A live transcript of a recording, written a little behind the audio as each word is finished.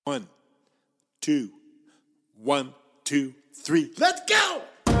1, 2, 1, 2, 3. Let's go!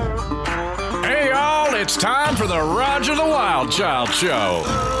 Hey, y'all, it's time for the Roger the Wild Child Show.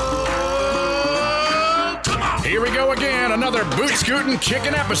 Here we go again, another boot-scooting,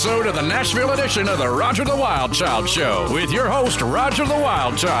 kicking episode of the Nashville edition of the Roger the Wild Child Show with your host, Roger the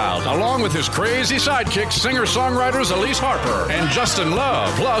Wild Child, along with his crazy sidekicks, singer-songwriters Elise Harper and Justin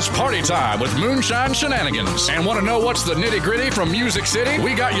Love, plus party time with moonshine shenanigans. And want to know what's the nitty-gritty from Music City?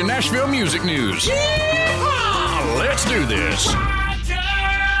 We got your Nashville music news. Yeehaw! Let's do this.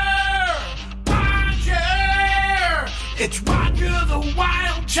 Roger! It's Roger the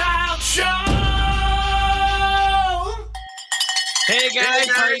Wild Child Show! Hey guys,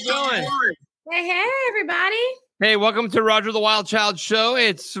 how you doing? Hey, everybody. Hey, welcome to Roger the Wild Child Show.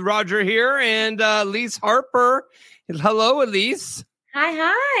 It's Roger here and Elise Harper. Hello, Elise.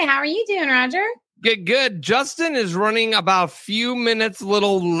 Hi. How are you doing, Roger? Good. Justin is running about a few minutes a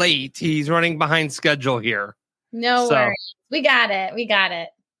little late. He's running behind schedule here. No worries. We got it. We got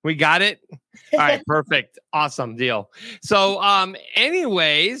it? All right, perfect. Awesome deal. So,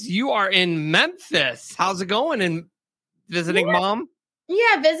 anyways, you are in Memphis. How's it going? And visiting mom?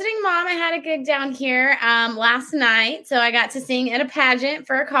 Yeah, visiting mom. I had a gig down here last night. So I got to sing at a pageant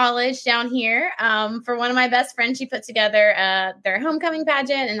for a college down here for one of my best friends. She put together their homecoming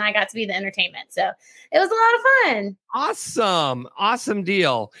pageant, and I got to be the entertainment. So it was a lot of fun. Awesome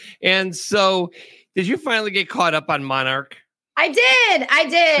deal. And so did you finally get caught up on Monarch? I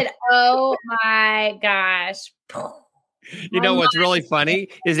did. Oh, my gosh. You know what's really funny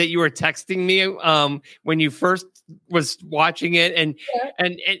is that you were texting me when you first was watching it, and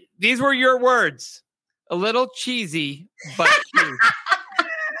these were your words: a little cheesy, but cute.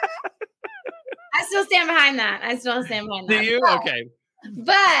 I still stand behind that. Do you? Okay.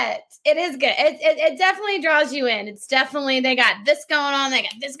 But it is good. It definitely draws you in. It's definitely, they got this going on. They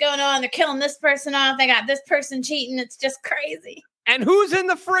got this going on. They're killing this person off. They got this person cheating. It's just crazy. And who's in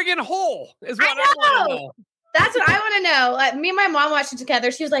the friggin' hole is what I want to know. That's what I want to know. Me and my mom watched it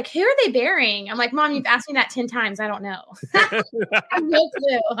together. She was like, who are they burying? I'm like, Mom, you've asked me that 10 times. I don't know. I have no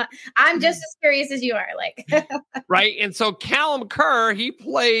clue. I'm just as curious as you are. Right. And so Callum Kerr, he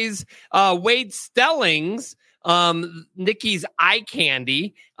plays Wade Stellings, Nikki's eye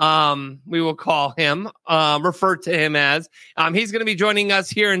candy. We will call him, refer to him as. He's going to be joining us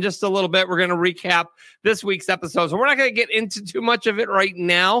here in just a little bit. We're going to recap this week's episode. So we're not going to get into too much of it right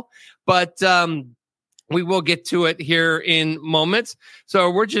now, but we will get to it here in moments.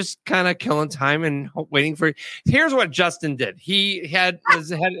 So we're just kind of killing time and waiting for. Here's what Justin did. He had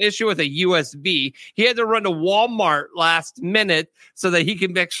an issue with a USB. He had to run to Walmart last minute so that he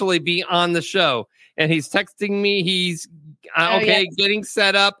can actually be on the show. And he's texting me. He's getting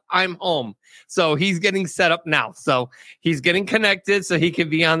set up. I'm home. So he's getting set up now. So he's getting connected so he can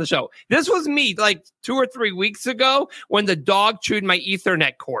be on the show. This was me like 2 or 3 weeks ago when the dog chewed my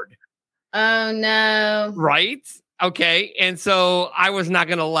Ethernet cord. Oh, no. Right? Okay. And so I was not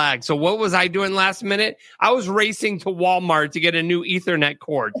going to lag. So what was I doing last minute? I was racing to Walmart to get a new Ethernet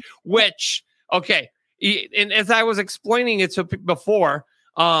cord, which, okay. And as I was explaining it to before,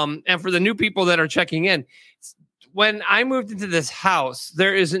 and for the new people that are checking in, when I moved into this house,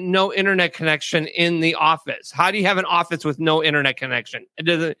 there is no internet connection in the office. How do you have an office with no internet connection? I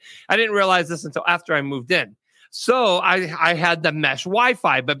didn't realize this until after I moved in. So I had the mesh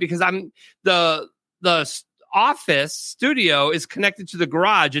Wi-Fi, but because I'm the office studio is connected to the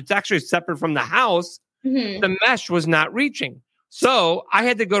garage, it's actually separate from the house. Mm-hmm. The mesh was not reaching. So I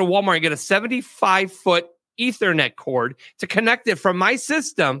had to go to Walmart and get a 75-foot Ethernet cord to connect it from my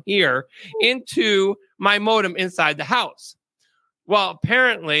system here into my modem inside the house. Well,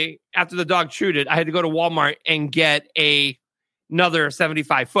 apparently after the dog chewed it, I had to go to Walmart and get another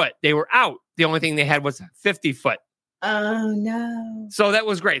 75-foot. They were out. The only thing they had was 50-foot. Oh, no. So that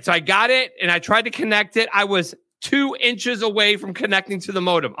was great. So I got it and I tried to connect it. I was 2 inches away from connecting to the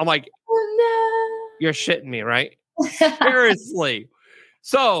modem. I'm like, oh, no. You're shitting me, right? Seriously.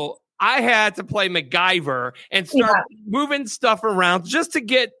 So I had to play MacGyver and start moving stuff around just to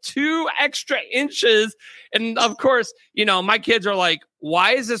get 2 extra inches. And of course, my kids are like,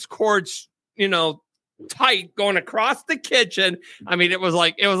 why is this cord, tight going across the kitchen? I mean, it was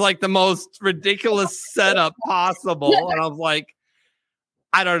like the most ridiculous setup possible. And I was like,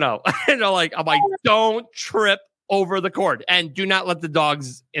 I don't know. I'm like, don't trip over the cord and do not let the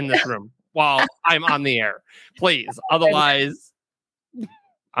dogs in this room while I'm on the air, please. Otherwise,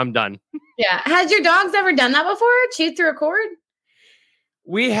 I'm done. Yeah. Has your dogs ever done that before? Chewed through a cord?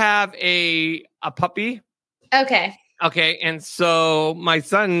 We have a puppy. Okay. Okay, and so my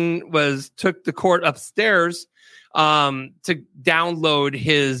son took the cord upstairs to download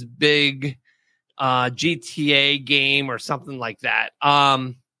his big GTA game or something like that.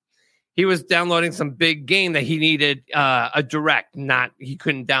 He was downloading some big game that he needed a direct, he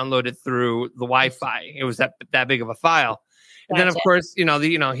couldn't download it through the Wi-Fi. It was that big of a file. And then, of course,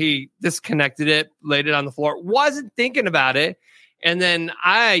 he disconnected it, laid it on the floor, wasn't thinking about it. And then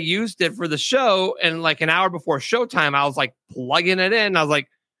I used it for the show. And like an hour before showtime, I was like plugging it in. I was like,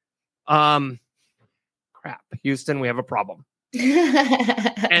 crap, Houston, we have a problem.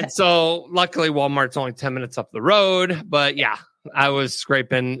 And so luckily Walmart's only 10 minutes up the road. But yeah, I was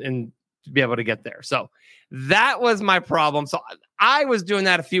scraping and to be able to get there. So that was my problem. So I was doing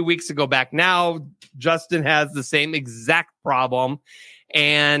that a few weeks ago back. Now Justin has the same exact problem.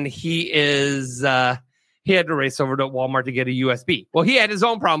 And he had to race over to Walmart to get a USB. Well, he had his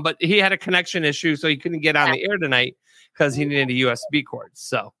own problem, but he had a connection issue, so he couldn't get on the air tonight because he needed a USB cord.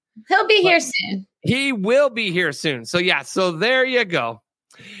 So he'll be here soon. He will be here soon. So yeah, so there you go.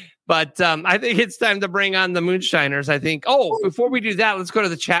 But I think it's time to bring on the Moonshiners. I think. Oh, before we do that, let's go to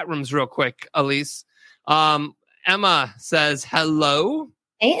the chat rooms real quick, Elise. Emma says hello.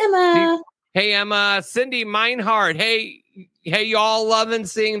 Hey, Emma. Hey, Emma. Cindy Meinhardt. Hey, y'all loving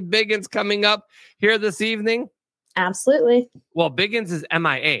seeing Biggins coming up here this evening? Absolutely. Well, Biggins is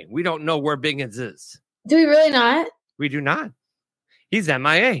MIA. We don't know where Biggins is. Do we really not? We do not. He's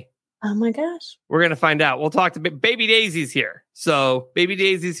MIA. Oh my gosh. We're going to find out. We'll talk to Baby Daisy's here. So Baby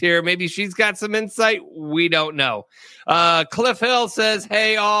Daisy's here. Maybe she's got some insight. We don't know. Cliff Hill says,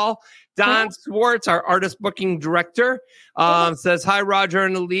 hey, all. Don Swartz, our artist booking director, says, hi, Roger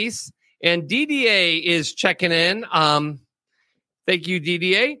and Elise. And DDA is checking in. Thank you,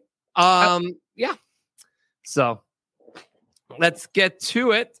 DDA. Yeah. So let's get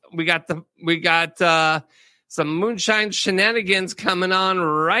to it. We got some moonshine shenanigans coming on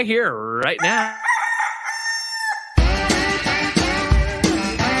right here, right now.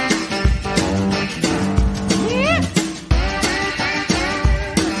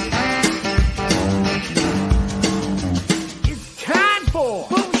 It's time for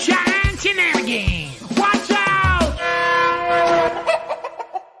moonshine shenanigans. Watch out!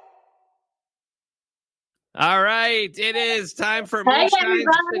 All right, it is time for moonshine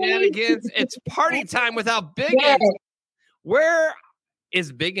shenanigans. It's party time without Biggins. Yes. Where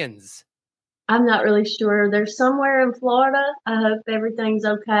is Biggins? I'm not really sure. They're somewhere in Florida. I hope everything's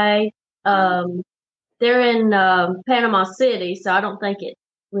okay. They're in Panama City, so I don't think it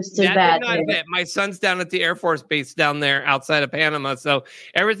was too bad. My son's down at the Air Force Base down there outside of Panama, so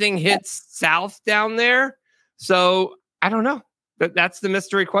everything hits south down there. So I don't know. That's the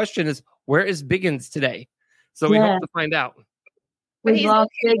mystery question: is where is Biggins today? So we hope to find out. We've lost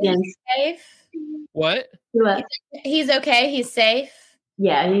Biggins. He's safe. What? He's okay. He's safe.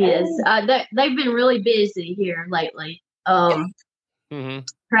 Yeah, he is. They've been really busy here lately.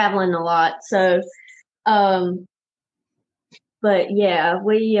 Traveling a lot. So, but yeah,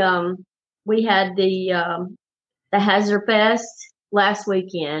 we had the Hazard Fest last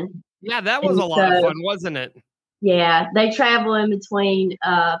weekend. Yeah, that was a lot of fun, wasn't it? Yeah, they travel in between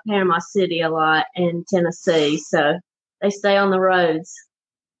Panama City a lot and Tennessee, so they stay on the roads.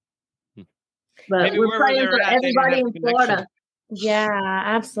 But we're praying for everybody in Florida. Yeah,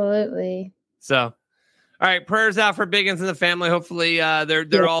 absolutely. So, all right, prayers out for Biggins and the family. Hopefully,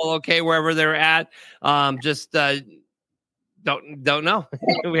 they're all okay wherever they're at. Just don't know.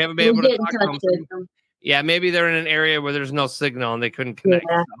 We haven't been able to talk to them. Yeah, maybe they're in an area where there's no signal and they couldn't connect.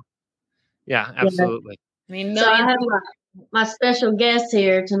 Yeah, yeah, absolutely. I mean, so I have my special guest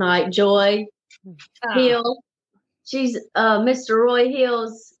here tonight, Joy Hill. She's Mr. Roy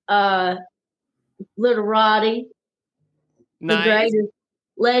Hill's little Roddy, the greatest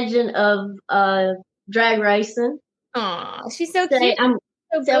legend of drag racing. Aw, she's so cute. I'm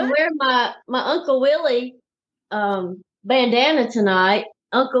wearing my Uncle Willie bandana tonight.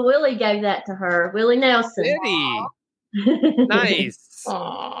 Uncle Willie gave that to her, Willie Nelson. Nice.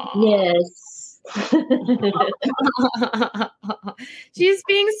 Aww. Yes. She's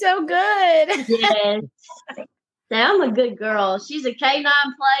being so good. Yes. Now, I'm a good girl. She's a K9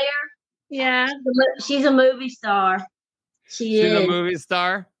 player. Yeah. She's a movie star. She's a movie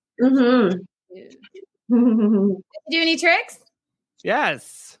star? Mm-hmm. Do any tricks?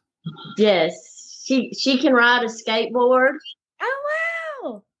 Yes. Yes. She can ride a skateboard. Oh,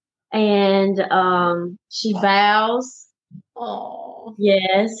 wow. And she bows. Oh.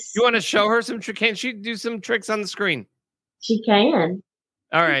 Yes. You want to show her some tricks? Can she do some tricks on the screen? She can.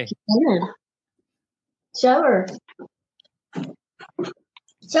 All right. She can. Show her.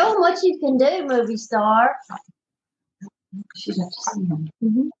 Show them what you can do, movie star.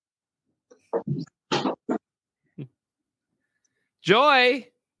 Joy.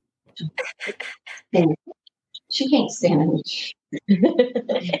 She can't stand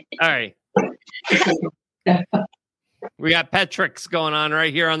it. All right. We got pet tricks going on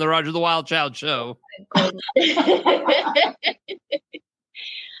right here on the Roger the Wild Child show.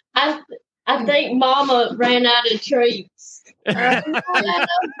 I think Mama ran out of treats. That is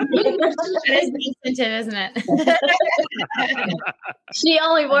the incentive, isn't it? She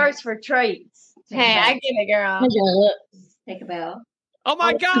only works for treats. Hey, I get it, girl. Look. Take a bow. Oh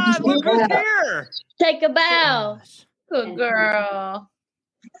my God! Look who's here. Take a bow. Good girl.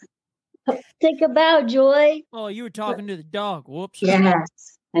 Take a bow, Joy. Oh, you were talking to the dog. Whoops.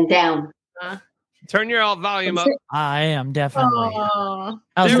 Yes. And down. Turn your volume up. I am definitely. Oh,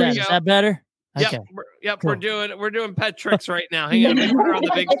 How's There we that? go. Is that better? Yep, Okay. we're doing pet tricks right now. Hang on, let me put her on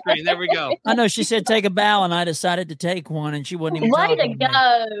the big screen. There we go. I know she said take a bow, and I decided to take one, and she wasn't even Way to talking me.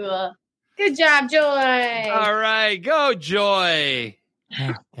 go. good job, Joy. All right, go Joy,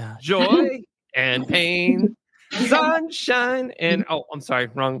 Oh, gosh. joy and pain, sunshine and I'm sorry,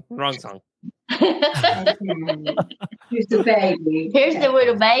 wrong song. Here's the baby. Here's the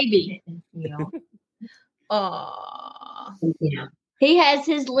little baby. Oh, He has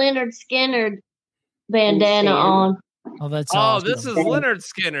his Leonard Skinner bandana on. Oh, that's Oh, awesome. this is Leonard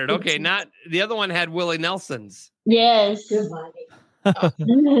Skinner. Okay, not the other one had Willie Nelson's. Yes.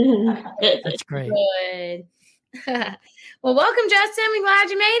 That's great. good. Well, welcome, Justin. We're glad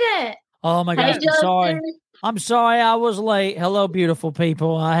you made it. Oh my gosh, I'm sorry. I'm sorry I was late. Hello, beautiful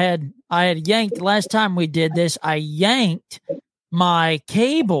people. I had yanked last time we did this. I yanked my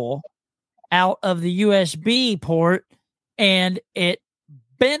cable out of the USB port, and it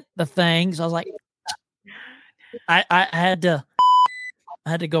bent the things. I was like, I had to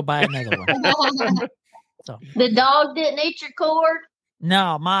go buy another one. So The dog didn't eat your cord?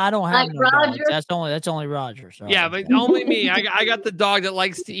 no, I don't have Like no dogs. Roger? That's only Roger. So Yeah, but only me. I got the dog that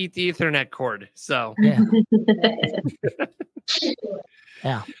likes to eat the Ethernet cord. So yeah.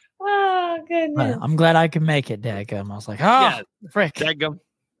 Yeah. Oh, goodness. But I'm glad I could make it, Dadgum. I was like, yeah, frick. Dadgum.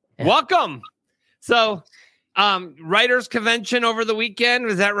 Yeah. Welcome. So, writers convention over the weekend.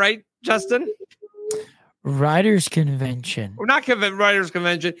 Was that right, Justin? Writers Convention. Or not writers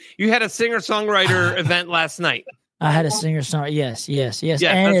convention. You had a singer-songwriter event last night. I had a singer-songwriter. Yes. Yeah,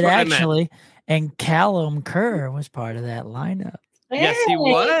 And that's it what I meant. actually, and Callum Kerr was part of that lineup. Yes, he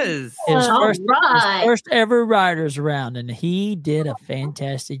was. His All first, right. his first ever writers round, and he did a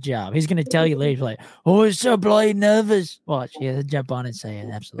fantastic job. He's going to tell you later, he's like, "Oh, it's so bloody nervous." Watch, yeah, jump on and say it,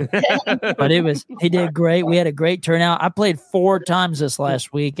 absolutely. But he did great. We had a great turnout. I played 4 times this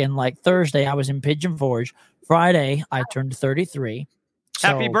last week, and like Thursday, I was in Pigeon Forge. Friday, I turned 33.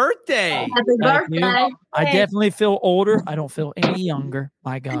 Happy So, birthday. Happy Thank you. birthday. I definitely feel older. I don't feel any younger.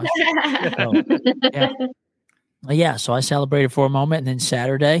 My gosh. So, yeah, so I celebrated for a moment, and then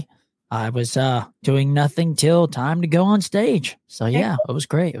Saturday I was doing nothing till time to go on stage. So yeah, it was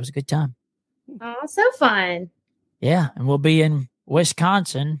great. It was a good time. Oh, so fun. Yeah, and we'll be in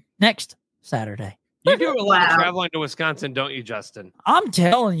Wisconsin next Saturday. You do a lot of Wow. traveling to Wisconsin, don't you, Justin? I'm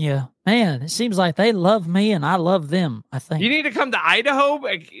telling you, man, it seems like they love me and I love them, I think. You need to come to Idaho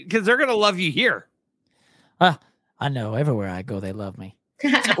because they're going to love you here. I know everywhere I go, they love me.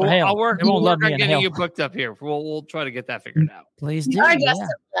 Well, Hell, I'll work, they won't we'll love work me on in getting hell. you booked up here. We'll try to get that figured out. Please You do. are Yeah. Justin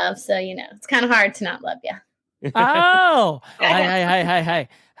Love, so it's kind of hard to not love you. Oh, hey.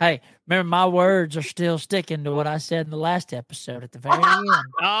 Remember, my words are still sticking to what I said in the last episode at the very end.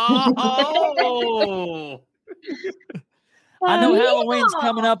 Oh, I know Halloween's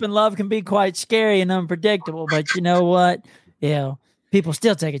coming up and love can be quite scary and unpredictable, but you know what? People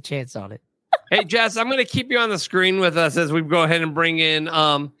still take a chance on it. hey, Jess, I'm going to keep you on the screen with us as we go ahead and bring in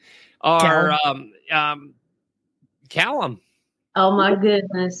our Callum. Oh my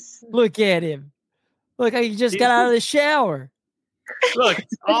goodness. Look at him. Look, he just got out of the shower. Look,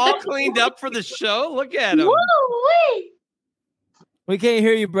 all cleaned up for the show. Look at him. Woo-wee. We can't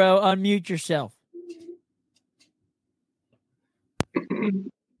hear you, bro. Unmute yourself.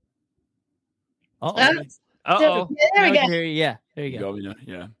 Uh-oh. Uh-oh. There we Now go. can hear you. Yeah, there you You go. got me now?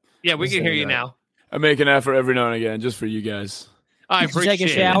 Yeah. Yeah, we can hear you now. I make an effort every now and again just for you guys. I Did you appreciate take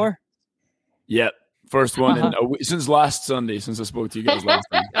a shower? Yep. First one in a week, since last Sunday, since I spoke to you guys last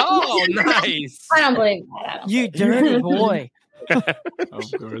time. Oh, nice. I don't believe that. You dirty boy.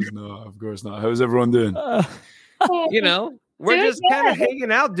 Of course not. Of course not. How's everyone doing? You know, we're Doing just kind of hanging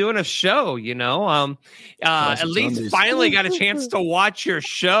out doing a show, you know. At least Sundays. finally got a chance to watch your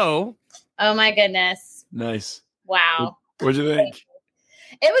show. Oh my goodness. Nice. Wow. What'd you think?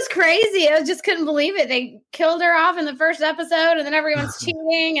 It was crazy. I just couldn't believe it. They killed her off in the first episode, and then everyone's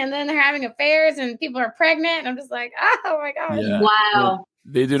cheating, and then they're having affairs, and people are pregnant. And I'm just like, oh my gosh. Yeah. Wow.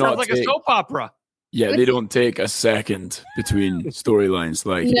 They do Sounds not like take, a soap opera. yeah, they don't take a second between storylines.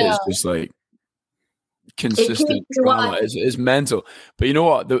 Like No. it's just like consistent keeps you drama. watching. It's mental. But you know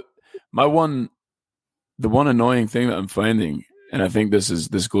what? The one annoying thing that I'm finding, and I think this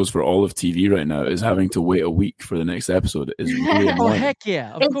goes for all of TV right now, is having to wait a week for the next episode. Is really Oh annoying. heck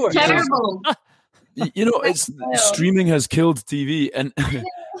yeah! Of It's course. terrible. You know, it's streaming has killed TV, and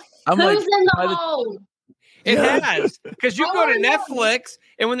I'm like, Who's in the by the- hole? It Yeah. has. Because you go to Netflix,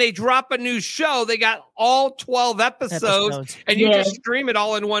 and when they drop a new show, they got all 12 episodes, and you Yeah. just stream it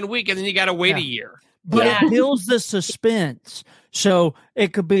all in 1 week, and then you got to wait Yeah. a year. But Yeah. it builds the suspense. So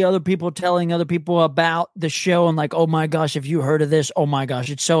it could be other people telling other people about the show and like, oh my gosh, if you heard of this, oh my gosh,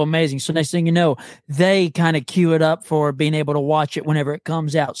 it's so amazing. So next thing you know, they kind of queue it up for being able to watch it whenever it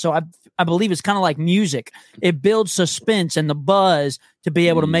comes out. So I believe it's kind of like music. It builds suspense and the buzz to be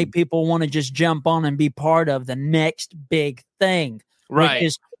able to make people want to just jump on and be part of the next big thing, Right. which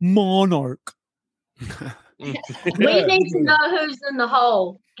is Monarch. We need to know who's in the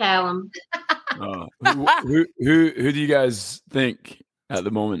hole, Callum. who do you guys think at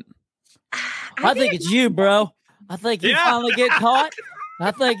the moment? I think it's you, bro. I think you Yeah. finally get caught. I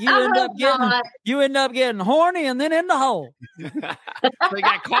think you I end up hope getting not. getting horny and then in the hole. So he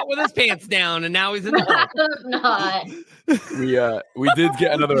got caught with his pants down, and now he's in the hole. I hope not. We did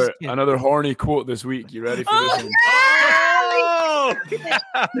get another horny quote this week. You ready for this one? Oh!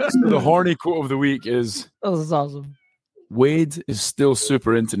 So the horny quote of the week is This is awesome. Wade is still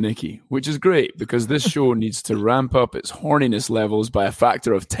super into Nikki, which is great because this show needs to ramp up its horniness levels by a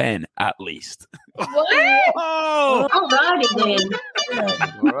factor of 10 at least. What? Oh! Alrighty then.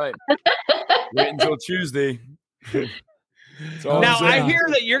 All right. Wait until Tuesday. That's all I'm Now, I saying. hear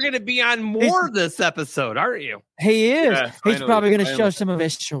that you're going to be on more this episode, aren't you? He is. Yeah, He's finally, probably going to show finally. some of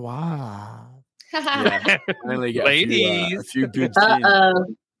his chihuahua. Yeah, finally get Ladies. a few good scenes. Uh-oh.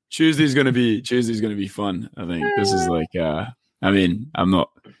 Tuesday's gonna be fun. I think this is like I mean, I'm not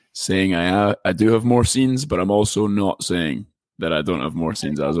saying I do have more scenes, but I'm also not saying that I don't have more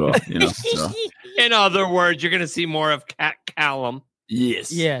scenes as well. You know. So, In other words, you're going to see more of Cat Callum. yes.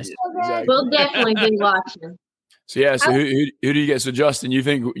 Yes. Exactly. We'll definitely be watching. So yeah. So who do you get? So Justin, you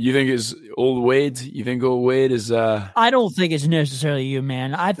think it's old Wade? You think old Wade is? I don't think it's necessarily you,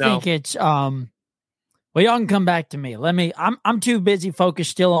 man. I think it's well, y'all can come back to me. I'm too busy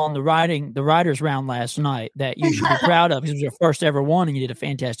focused still on the writers round last night that you should be proud of. It was your first ever one and you did a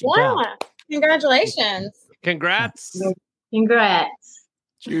fantastic job. Wow. Congratulations. Congrats. Congrats.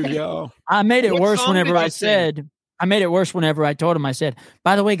 Cheers, y'all. I made it What worse song whenever did you I sing? said, I made it worse whenever I told him, I said,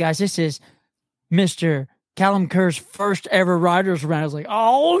 by the way, guys, this is Mr. Callum Kerr's first ever writers round. I was like,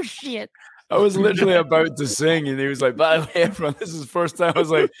 oh shit. I was literally about to sing, and he was like, "By the way, everyone, this is the first time." I was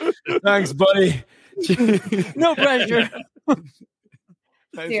like, "Thanks, buddy." No pressure.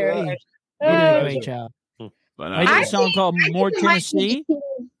 Thanks Dear. for that. You did a great job. But, I did a song called More think it might Tennessee. be-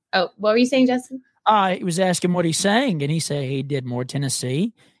 Oh, what were you saying, Justin? He was asking what he sang, and he said he did More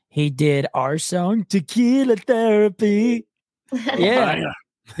Tennessee. He did our song, Tequila Therapy. Yeah.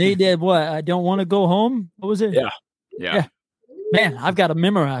 He did what? I Don't Want to Go Home? What was it? Yeah. Man, I've got to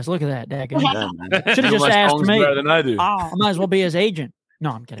memorize. Look at that. Daggone. Yeah, man. Should've You know just my asked songs me. better than I do. I might as well be his agent.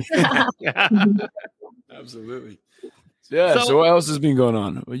 No, I'm kidding. Absolutely. So So- what else has been going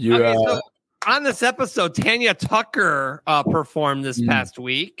on? You, Okay, so on this episode, Tanya Tucker performed this past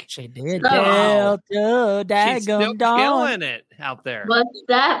week. She did. Oh. Delta, She's still daggone dawn. killing it out there. What's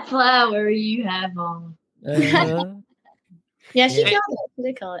that flower you have on? Yeah, she Yeah. killed it. She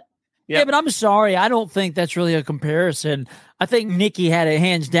did kill it. Yeah, but I'm sorry. I don't think that's really a comparison. I think Nikki had it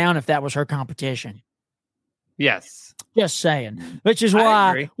hands down if that was her competition. Yes. Just saying. Which is I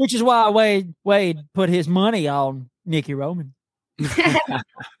agree. why Wade put his money on Nikki Roman. That's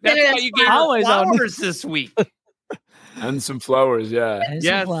why you gave her Always on. flowers this week. and some flowers, yeah. And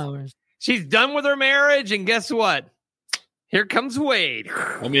Yes. some flowers. She's done with her marriage, and guess what? Here comes Wade.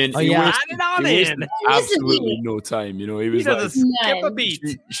 I mean, Oh, he yeah. wasted- Add it on he wasted in. absolutely no time. You know, he He was like, doesn't skip a None.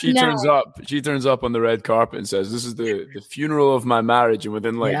 beat. she No. turns up on the red carpet and says, "This is the funeral of my marriage," and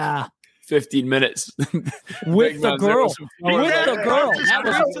within like yeah. 15 minutes, With Big the man's there girl. some With flowers. the girl. Just That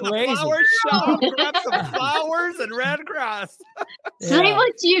was went to the crazy. flower shop, grabbed some flowers and red grass. See Yeah.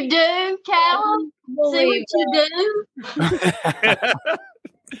 what you do, Callum? See what Believe you do?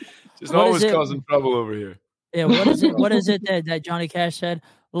 Just What always is it? causing trouble over here. Yeah, what is it? What is it that Johnny Cash said?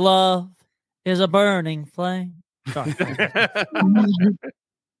 Love is a burning flame. Sorry.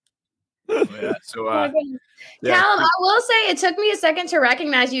 Yeah. So, Oh my goodness. yeah. Callum, I will say it took me a second to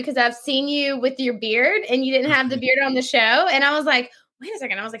recognize you because I've seen you with your beard and you didn't have the beard on the show. And I was like, wait a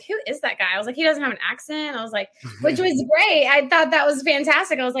second. I was like, who is that guy? I was like, he doesn't have an accent. I was like, which was great. I thought that was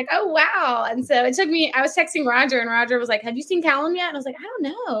fantastic. I was like, oh, wow. And so it took me, I was texting Roger and Roger was like, have you seen Callum yet? And I was like, I don't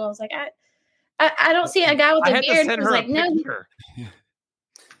know. I was like, I don't see a guy with I a had to beard. send I was her like, a no. picture.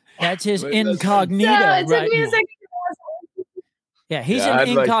 That's his Wait, that's- incognito No, it took right me a now. second. Yeah, he's Yeah, an I'd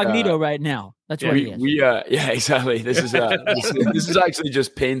like, incognito right now. That's what he is. yeah, exactly. This is this is actually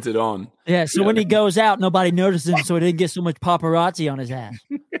just painted on. Yeah, so when he goes out, nobody notices him, so he didn't get so much paparazzi on his ass.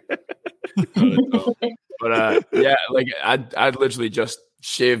 But yeah, like I'd literally just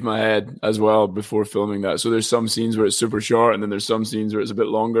shaved my head as well before filming that. So there's some scenes where it's super short, and then there's some scenes where it's a bit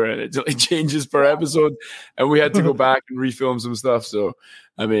longer, and it changes per episode. And we had to go back and refilm some stuff. So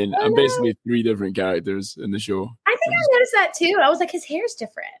I mean, I'm basically 3 different characters in the show. I think I noticed that too. I was like, his hair's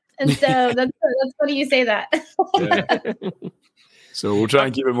different. And so that's funny you say that. Yeah. So we'll try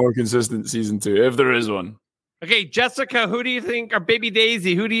and keep it more consistent season 2, if there is one. Okay, Jessica, who do you think, or Baby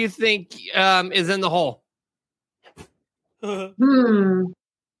Daisy, who do you think is in the hole? I'm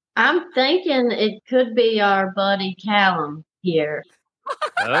thinking it could be our buddy Callum here.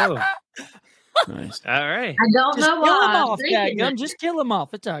 Oh, Nice. all right. I don't Just know kill why. him I'm off, thinking Dadgum. that. Just kill him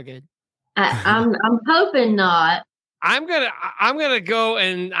off. It's all good. I'm hoping not. I'm gonna go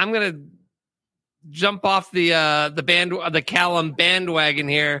and I'm gonna jump off the Callum bandwagon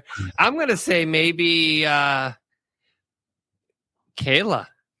here. I'm gonna say maybe Kayla.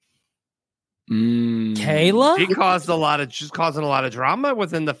 Kayla? She's causing a lot of drama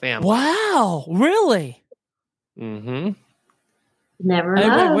within the family. Wow, really? Mm-hmm. Never Hey,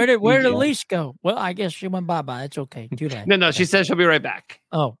 know. where did Yeah. Elise go? Well, I guess she went bye-bye. It's okay. Too late. No, she says she'll be right back.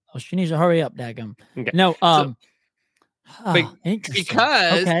 Oh, well, she needs to hurry up, Dadgum. Okay. No, Be- interesting.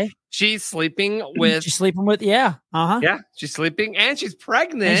 because okay. she's sleeping with She's sleeping with, yeah. Uh-huh. yeah, she's sleeping and she's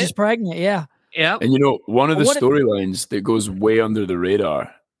pregnant. And she's pregnant, yeah. Yeah. And you know, one of the What if- storylines that goes way under the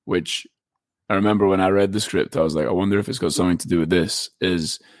radar, which I remember when I read the script, I was like, I wonder if it's got something to do with this,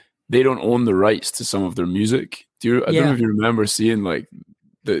 is they don't own the rights to some of their music. I don't know if you remember seeing like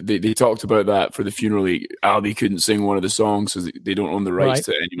they talked about that for the funeral. Albie couldn't sing one of the songs, so they don't own the rights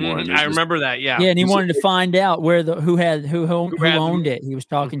to it anymore. And I there's this- remember that. Yeah. Yeah, and he wanted to find out where who owned it. He was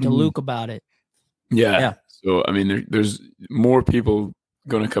talking to Mhm. Luke about it. Yeah. Yeah. So I mean, there's more people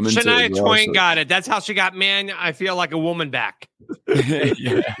going to come into Shania it. as well, Twain so- got it. That's how she got Man, I Feel Like a Woman back.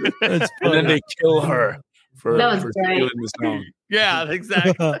 Yeah. And then they kill her for That was great. stealing the song. Yeah,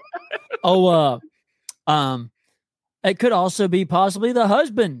 exactly. It could also be possibly the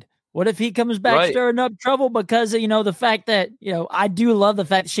husband. What if he comes back Right. stirring up trouble because of, the fact that, I do love the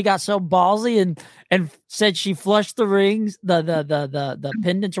fact that she got so ballsy and said she flushed the rings, the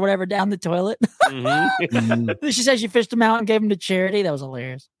pendants or whatever down the toilet. Mhm. She said she fished them out and gave them to charity. That was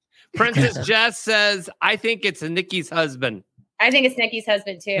hilarious. Princess Jess says, I think it's Nikki's husband. I think it's Nikki's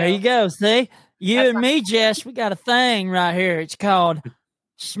husband too. There you go. See, you That's and me, Jess, we got a thing right here. It's called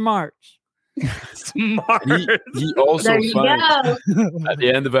smarts. Smart. He also There you finds go. at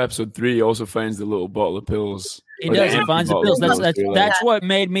the end of episode 3, he also finds the little bottle of pills. He Or the does. He empty finds the bottle pills. of That's pills, that's what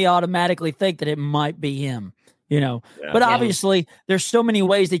made me automatically think that it might be him. Yeah. But obviously, there's so many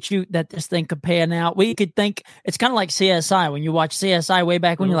ways that this thing could pan out. We could think it's kind of like CSI. When you watch CSI way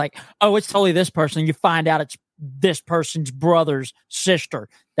back when, you're like, oh, it's totally this person. You find out it's this person's brother's sister.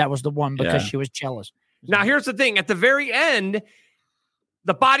 That was the one because Yeah. she was jealous. Now, here's the thing. At the very end,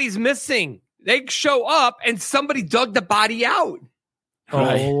 the body's missing. They show up and somebody dug the body out.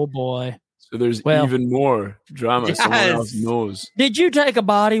 Right. Oh boy! So there's Well- even more drama. Someone else Yes. knows. Did you take a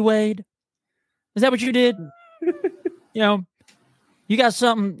body, Wade? Is that what you did? You got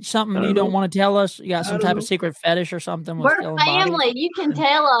something you don't want to tell us? You got some type of secret fetish or something? with We're stealing bodies? family. You can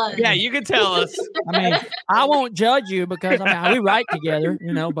tell us. Yeah, you can tell us. I mean, I won't judge you because we write together,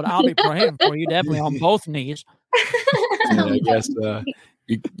 but I'll be praying for you definitely on both knees. Yeah, I guess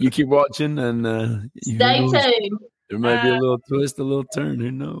you keep watching and who Stay knows? tuned. There might be a little twist, a little turn. Who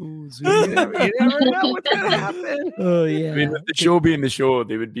knows? You never know what's going to happen. Oh yeah. I mean, with the show being the show,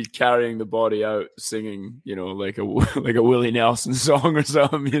 they would be carrying the body out, singing, like a Willie Nelson song or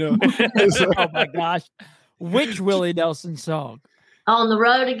something. Oh my gosh. Which Willie Nelson song? On the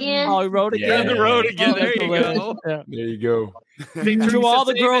road again. Oh, he wrote Yeah. again. On the road again. Oh, There that's you hilarious. go. Yeah. There you go. To all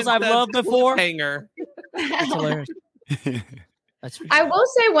the girls I've loved before. Hanger. That's hilarious. That's I will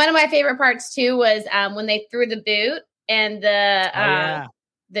say one of my favorite parts too was when they threw the boot and yeah.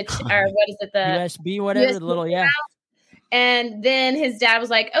 or what is it, the USB, whatever, USB the little, yeah. and then his dad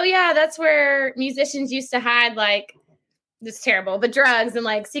was like, oh yeah, that's where musicians used to hide like it's terrible, but drugs and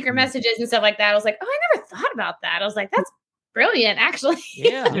like secret messages and stuff like that. I was like, oh, I never thought about that. I was like, that's brilliant, actually.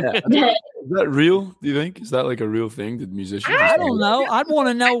 Yeah. Is that real? Do you think? Is that like a real thing? Did musicians? I don't know. I'd want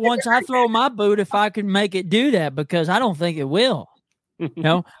to know once I throw my boot if I can make it do that, because I don't think it will. You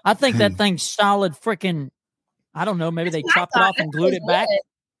know, I think that thing's solid freaking, I don't know, maybe they chopped it off and glued it back. Is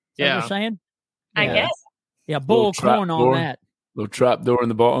that what you're saying? I guess. Yeah, bull corn on that. Little trap door in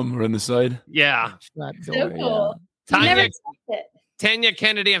the bottom or in the side. Yeah. Trap So door, cool. Tanya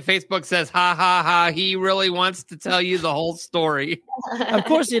Kennedy on Facebook says, ha, ha, ha. He really wants to tell you the whole story. Yeah. Of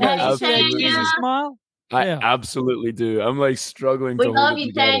course he does. You see that Absolutely. cheesy smile? I Yeah. absolutely do. I'm like struggling We to love hold it you,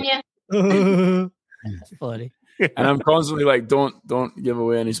 together. Tanya. It's funny. And I'm constantly like, don't give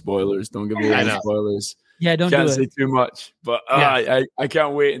away any spoilers. Don't give away I any know. spoilers. Yeah, don't Can't do say it. too much. But Yeah. I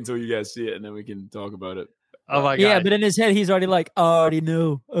can't wait until you guys see it and then we can talk about it. Oh my God. Yeah, but in his head, he's already like, I already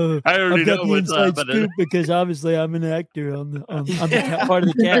know. I already I've got know the what's inside happening. scoop because obviously I'm an actor on the part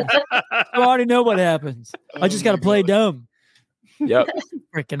of the cast. I already know what happens. I just got to play dumb. Yep.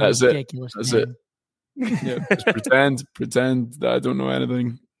 Freaking That's it. ridiculous. That's man. Yeah, just pretend that I don't know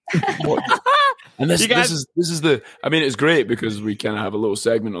anything. And this is the. I mean, it's great because we kind of have a little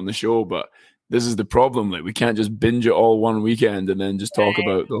segment on the show, but this is the problem. Like, we can't just binge it all one weekend and then just talk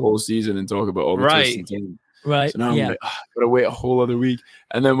about the whole season and talk about all the twists and turns. Right. So now Yeah. I'm like, gotta wait a whole other week.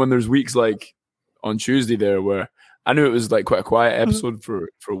 And then when there's weeks like on Tuesday there where I knew it was like quite a quiet episode for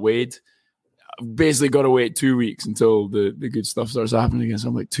Wade, I've basically got to wait 2 weeks until the good stuff starts happening again. So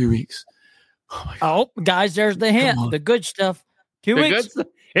I'm like, 2 weeks. Oh my God. Oh, guys, there's the hint. on. The good stuff. 2 The weeks. good stuff.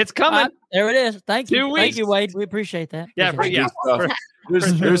 It's coming. There it is. Thank 2 you. Thank weeks. you, Wade. We appreciate that. Yeah, Appreciate yeah. Good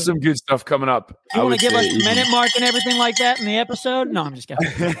stuff. There's some good stuff coming up. You I want would to give us say the minute mark and everything like that in the episode? No, I'm just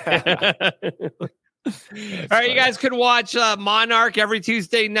kidding. All right, you guys could watch Monarch every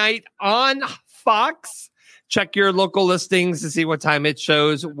Tuesday night on Fox. Check your local listings to see what time it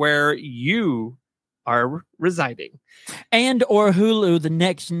shows where you are residing. And or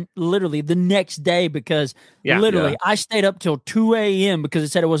Hulu literally the next day, because Yeah. I stayed up till 2 a.m. because it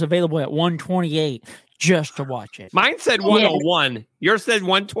said it was available at 1:28 just to watch it. Mine said 101. Yours said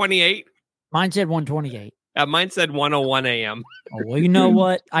 128. Mine said 1:28. Mine said 101 a.m. Oh, well, you know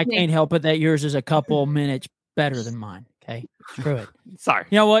what? I can't help it that yours is a couple minutes better than mine. Okay, screw it. Sorry.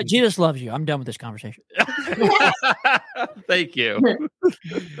 You know what? Jesus loves you. I'm done with this conversation. Thank you.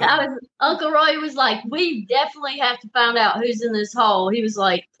 Uncle Roy was like, we definitely have to find out who's in this hole. He was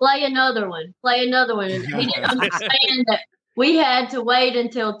like, play another one. And he didn't understand that we had to wait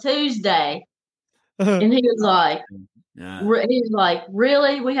until Tuesday. And he was like,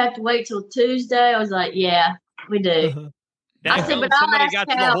 really? We have to wait till Tuesday? I was like, yeah, we do. I said, but I'll somebody ask got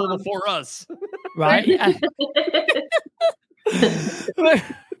to the hole Callum. before us. Right?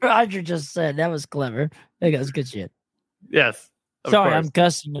 Roger just said that was clever. That was good shit. Yes. of Sorry, course. I'm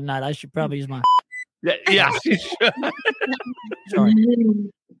cussing tonight. I should probably use my. Yeah. you should. Sorry.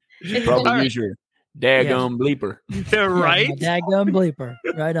 You probably use your daggum bleeper. Right. Yeah, my daggum bleeper.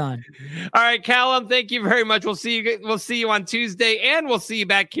 Right on. All right, Callum, thank you very much. We'll see you on Tuesday, and we'll see you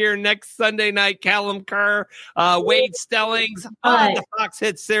back here next Sunday night. Callum Kerr, Wade Stellings on the Fox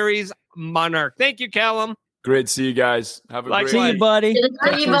Hit series Monarch. Thank you, Callum. Great to see you guys. Have a Likewise. great See you, buddy. Good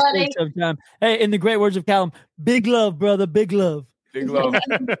to see you, buddy. Sometime. Hey, in the great words of Callum, big love, brother. Big love. big love.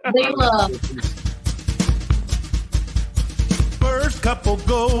 Big love. First couple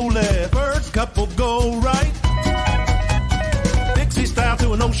go left, first couple go right. Dixie style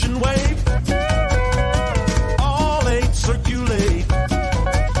to an ocean wave. All eight circulate.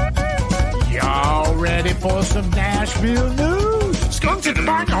 Y'all ready for some Nashville news? Skunks at the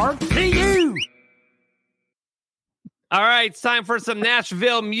Barnyard, PU. All right, it's time for some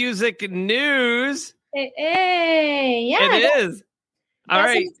Nashville music news. Hey, yeah. It is. All got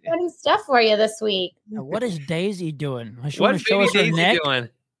right. some exciting stuff for you this week. Now, what is Daisy doing? She want What's to show Baby us her Daisy neck? doing?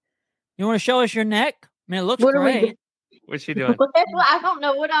 You want to show us your neck? I mean, it looks What are we great. doing? What's she doing? I don't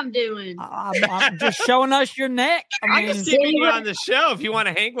know what I'm doing. I'm just showing us your neck. I can mean, see you on the show if you want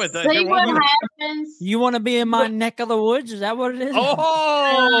to hang with us. See You're what welcome. happens. you want to be in my neck of the woods? Is that what it is?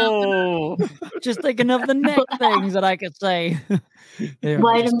 Oh, Just thinking of the neck things that I could say. There,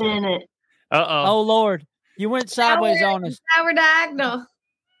 Wait a just- minute. uh-oh. Oh, Lord. You went sideways on us. Now we're diagonal.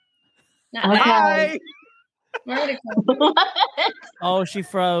 Not Okay. Hi. vertical. Oh, she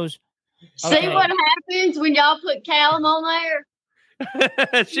froze. See Okay. what happens when y'all put Callum on there?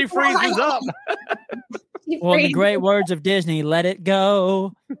 She freezes up. Well, in the great words of Disney, let it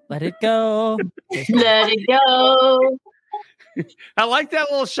go. Let it go. Let it go. I like that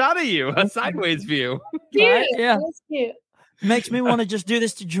little shot of you, a sideways view. Cute. Right? Yeah. That's cute. Makes me want to just do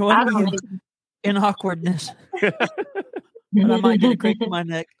this to join you in awkwardness. but I might get a crick in my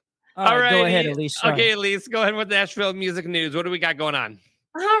neck. All right, go ahead, Elise. Sorry. Okay, Elise, go ahead with Nashville music news. What do we got going on?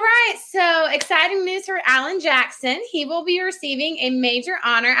 All right, so exciting news for Alan Jackson. He will be receiving a major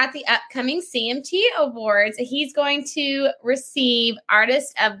honor at the upcoming CMT Awards. He's going to receive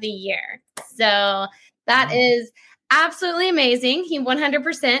Artist of the Year. So that is absolutely amazing. He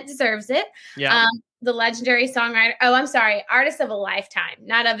 100% deserves it. Yeah. The legendary songwriter. Oh, I'm sorry. Artist of a Lifetime,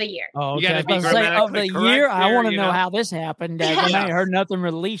 not of a year. Oh, You okay. gotta be Of the grammatically year, correct I here, want to you know know. how this happened. I ain't heard nothing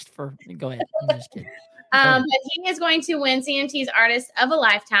released for. Go ahead. I'm just kidding. But he is going to win CMT's Artist of a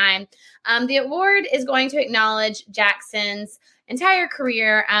Lifetime. The award is going to acknowledge Jackson's entire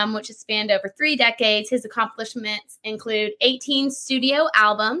career, which has spanned over 3 decades. His accomplishments include 18 studio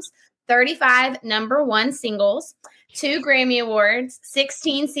albums, 35 number 1 singles, 2 Grammy Awards,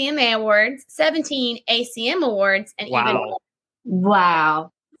 16 CMA Awards, 17 ACM Awards, and even more.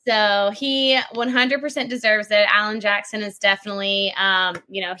 Wow. So he 100% deserves it. Alan Jackson is definitely,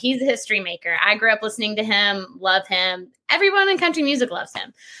 he's a history maker. I grew up listening to him, love him. Everyone in country music loves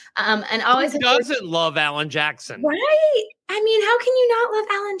him. And always Who doesn't love Alan Jackson? right? I mean, how can you not love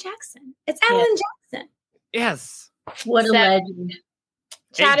Alan Jackson? It's Alan Jackson. Yes. What a So- legend.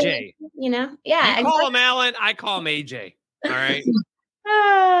 AJ. Yeah. You call him Alan, I call him AJ. All right.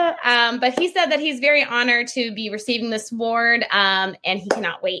 But he said that he's very honored to be receiving this award, and he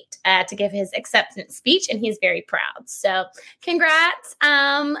cannot wait to give his acceptance speech, and he's very proud. So, congrats,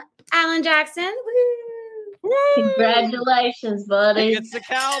 Alan Jackson! Woo! Congratulations, buddy. It's the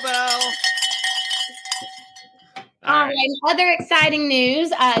cowbell. All right. Other exciting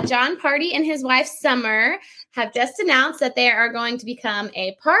news: John Party and his wife Summer have just announced that they are going to become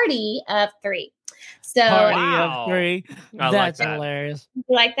a party of 3. So, Party Wow. of 3. I like That's that. hilarious. you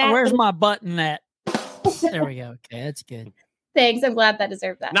like that? Where's my button at? There we go. Okay, that's good. Thanks. I'm glad that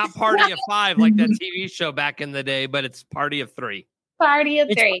deserved that. Not Party of 5 like that TV show back in the day, but it's Party of 3. Party of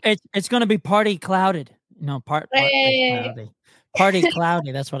 3. It's going to be party clouded. No, Hey. cloudy. Party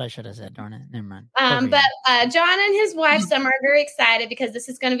cloudy. That's what I should have said. Darn it. Never mind. But John and his wife Summer are very excited because this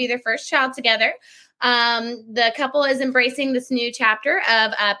is going to be their first child together. The couple is embracing this new chapter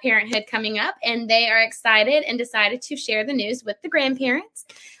of parenthood coming up, and they are excited and decided to share the news with the grandparents.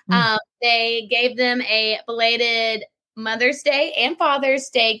 They gave them a belated Mother's Day and Father's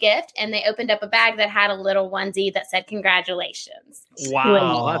Day gift, and they opened up a bag that had a little onesie that said congratulations. Wow,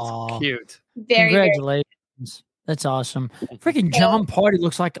 Aw. that's cute. Very, Congratulations. That's awesome. Freaking John Party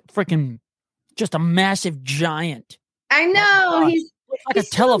looks like just a massive giant. I know. God. He's Like a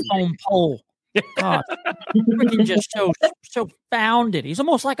telephone pole. God. Freaking just so founded. He's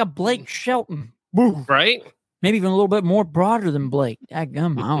almost like a Blake Shelton. Woo. Right? Maybe even a little bit more broader than Blake.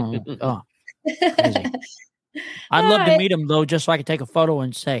 Dadgum, I don't know. Oh, crazy. I'd love to meet him, though, just so I could take a photo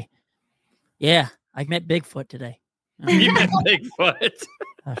and say, yeah, I met Bigfoot today. You met Bigfoot.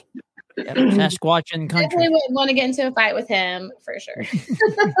 Yep, Sasquatch in country. definitely would want to get into a fight with him for sure.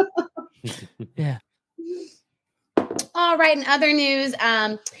 Yeah. All right. In other news,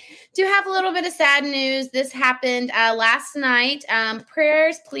 do have a little bit of sad news. This happened last night.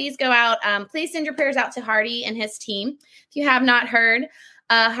 Prayers, please go out. Please send your prayers out to Hardy and his team. If you have not heard,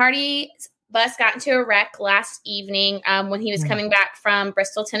 Hardy's bus got into a wreck last evening when he was coming back from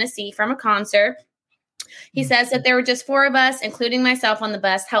Bristol, Tennessee from a concert. He says that there were just 4 of us, including myself, on the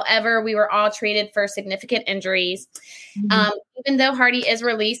bus. However, we were all treated for significant injuries. Even though Hardy is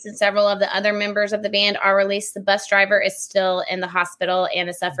released and several of the other members of the band are released, the bus driver is still in the hospital and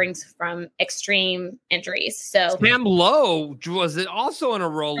is suffering from extreme injuries. So Sam Lowe was it also in a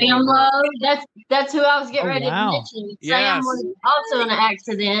rollover? Sam Lowe, that's who I was getting Oh, ready wow. to mention. Yes. Sam was also in an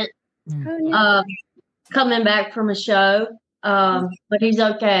accident oh, no. coming back from a show. But he's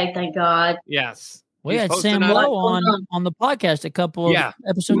okay, thank God. Yes. We He's had posting Sam on- Lowe on the podcast a couple of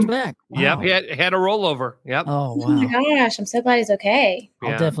episodes back. Yep, Wow. he had a rollover. Yep. Oh, Oh my wow. gosh, I'm so glad he's okay. I'll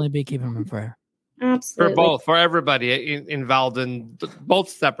Yeah. definitely be keeping him in prayer. Absolutely. For everybody involved in both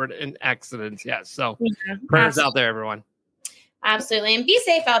separate accidents. Yes. So Yeah, prayers out there, everyone. absolutely. And be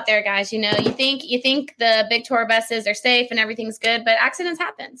safe out there, guys. You know, you think the big tour buses are safe and everything's good, but accidents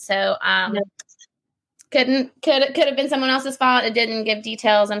happen. So could have been someone else's fault. It didn't give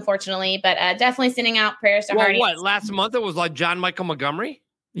details, unfortunately, but definitely sending out prayers to Well, Hardy. what last month it was like John Michael Montgomery.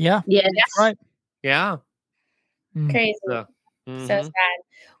 Yeah, Yeah. that's right. Yeah. Crazy. So, So mhm. sad.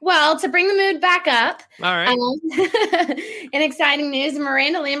 Well, to bring the mood back up, All right. in exciting news,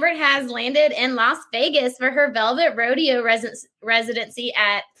 Miranda Lambert has landed in Las Vegas for her Velvet Rodeo residency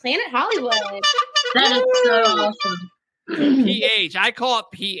at Planet Hollywood. That is so awesome. PH. I call it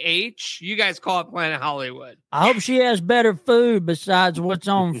PH. You guys call it Planet Hollywood. I hope she has better food besides what's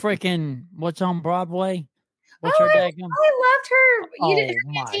on Broadway. What's her daggum? I loved her. You didn't have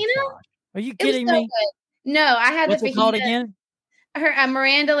my Cantina? gosh. Are you It was kidding so me? good. No, I had What's the it called fajita. again? Her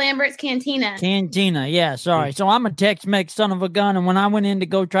Miranda Lambert's Cantina. Cantina. Yeah, sorry. So I'm a Tex-Mex son of a gun, and when I went in to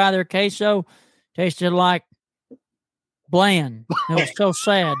go try their queso, tasted like bland. It was so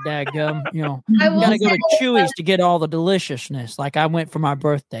sad, daggum. You know, I you will gotta go say- to Chewy's to get all the deliciousness. Like I went for my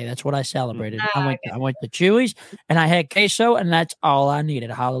birthday. That's what I celebrated. I went to Chewy's and I had queso, and that's all I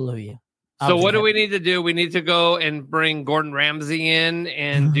needed. Hallelujah. So what do we need to do? We need to go and bring Gordon Ramsay in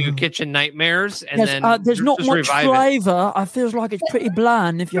and do kitchen nightmares, and then there's not just much revive it. flavor. I feels like it's pretty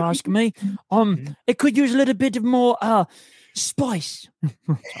bland, if you ask me. It could use a little bit of more spice.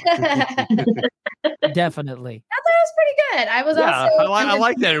 Definitely. I thought it was pretty good. I was Yeah, also I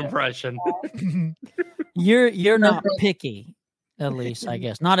like that impression. You're not picky, at least, I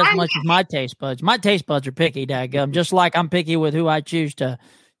guess. Not as much as my taste buds. My taste buds are picky, daggum, just like I'm picky with who I choose to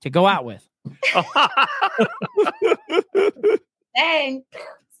go out with. Dang.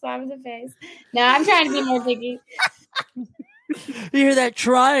 Slap in the face. No, I'm trying to be more picky. You hear that?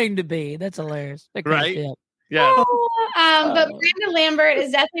 Trying to be. That's hilarious. That cracks Right? me up. Yeah. But Miranda Lambert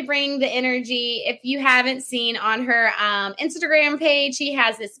is definitely bringing the energy. If you haven't seen on her Instagram page, she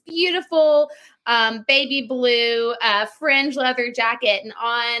has this beautiful baby blue fringe leather jacket,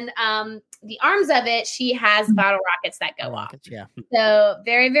 and on the arms of it, she has bottle rockets that go off. Yeah. So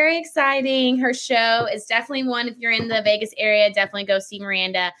very, very exciting. Her show is definitely one. If you're in the Vegas area, definitely go see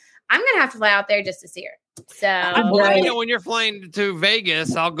Miranda. I'm gonna have to fly out there just to see her. So You know, when you're flying to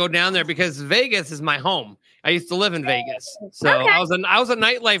Vegas, I'll go down there because Vegas is my home. I used to live in Vegas, so I was a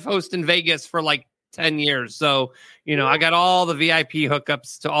nightlife host in Vegas for like 10 years. So you know, I got all the VIP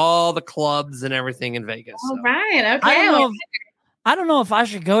hookups to all the clubs and everything in Vegas. all So. right, okay. I don't know if I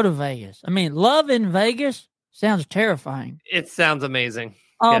should go to Vegas. I mean, love in Vegas sounds terrifying. It sounds amazing.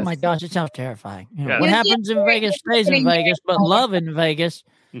 Oh Yes. my gosh, it sounds terrifying. You know, Yes. what Yeah. happens in Vegas stays in Getting Vegas, but very love in Vegas.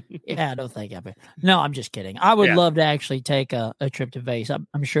 Yeah, I don't think I've been. No, I'm just kidding. I would Yeah. love to actually take a trip to Vegas.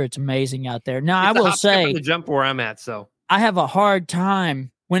 I'm sure it's amazing out there. Now, It's I a will hop, skip, say, and a jump where I'm at. So I have a hard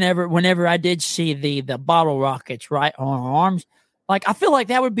time whenever I did see the bottle rockets right on our arms. Like I feel like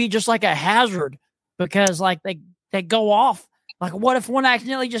that would be just like a hazard because like they go off. Like what if one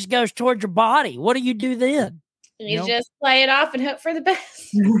accidentally just goes towards your body? What do you do then? You Nope. just play it off and hope for the best.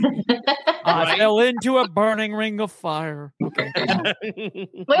 I fell into a burning ring of fire. Okay.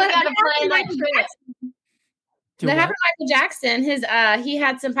 We gotta plan that trip. Do That what? happened to Michael Jackson. His he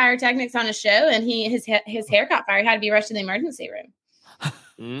had some pyrotechnics on his show, and his hair caught fire. He had to be rushed to the emergency room.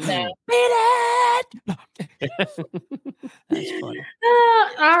 Mm. So, Beat it! That's funny.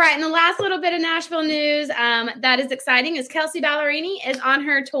 all right. And the last little bit of Nashville news that is exciting is Kelsey Ballerini is on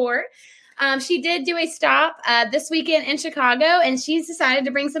her tour. She did do a stop this weekend in Chicago, and she's decided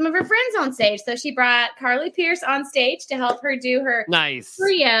to bring some of her friends on stage. So she brought Carly Pierce on stage to help her do her Nice.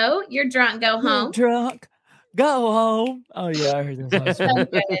 trio. You're drunk, go home. Drunk. Go home. Oh yeah, I heard this. So good.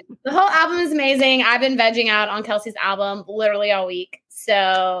 The whole album is amazing. I've been vegging out on Kelsey's album literally all week.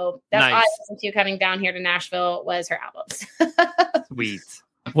 So that's all I Nice. listened to coming down here to Nashville was her albums. Sweet.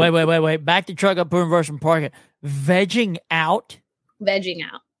 Wait. Back to Truck Up Boom versus Park. Vegging out. Vegging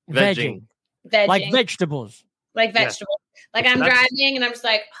out. Vegging. Vegging. Like vegetables. Like vegetables. Like I'm That's- driving and I'm just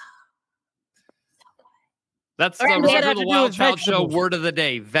like, That's the Or what does Roger that have the to do Wild with Child Show vegetables? word of the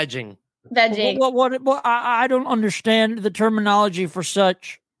day: vegging. vegging. What I don't understand the terminology for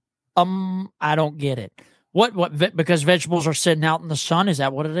such. I don't get it. Because vegetables are sitting out in the sun? Is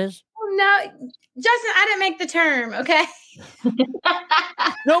that what it is? Oh, no, Justin, I didn't make the term. Okay.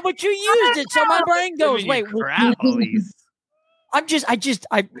 No, but you used it, so my brain goes, You wait. crap, Elise. We're just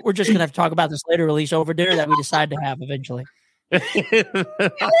gonna have to talk about this later, Elise, over dinner that we decide to have eventually. I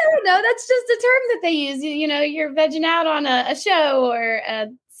don't know. That's just a term that they use. You know, you're vegging out on a show or a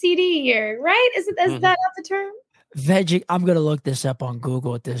CD or right? Is that not the term? Vegging. I'm gonna look this up on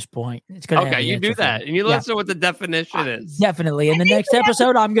Google at this point. It's gonna have Okay, the you do answer for that, me. and you Yeah. listen to what the definition is. Definitely. In the next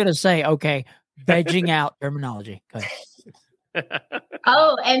episode, I'm gonna say, okay, vegging out terminology. Go ahead.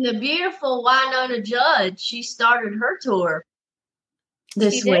 Oh, and the beautiful Winona Judge, she started her tour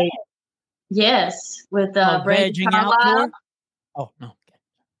this She did. week. Yes, with Brandy vegging out Carlisle. tour? Oh no,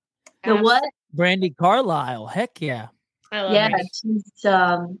 The what? Brandy Carlisle. Heck yeah. I love Yeah, her. she's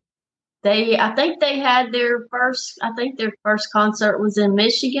I think they had their first concert was in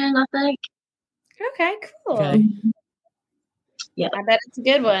Michigan, I think. Okay, cool. Okay. Yeah. I bet it's a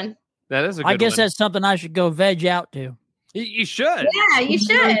good one. That is a good I guess one. that's something I should go veg out to. You should. Yeah, you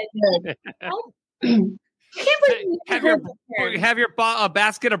should. I can't believe you Have heard your the term. have your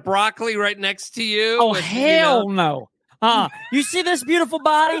basket of broccoli right next to you. Oh with, hell no. You see this beautiful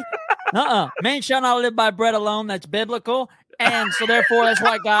body? Man shall not live by bread alone. That's biblical. And so therefore, that's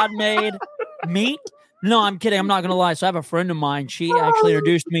why God made meat. No, I'm kidding. I'm not going to lie. So I have a friend of mine. She actually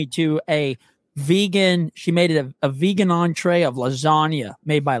introduced me to a vegan. She made it a vegan entree of lasagna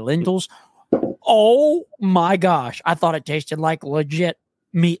made by lentils. Oh my gosh. I thought it tasted like legit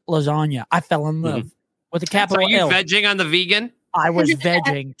meat lasagna. I fell in love with a capital So are you L. vegging on the vegan? I was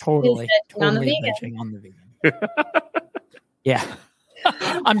vegging totally on the vegging on the vegan. Yeah.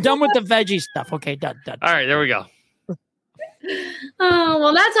 I'm done with the veggie stuff. Okay, done. All right, there we go. Oh,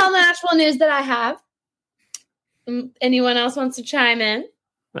 well, that's all the Nashville news that I have. Anyone else wants to chime in?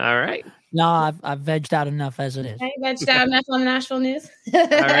 All right. No, I've vegged out enough as it is. I vegged out enough on the Nashville news. All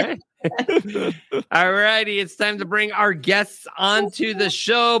right. All righty. It's time to bring our guests onto the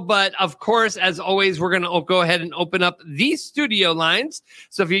show. But of course, as always, we're going to go ahead and open up these studio lines.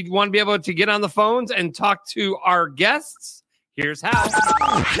 So if you want to be able to get on the phones and talk to our guests, here's how.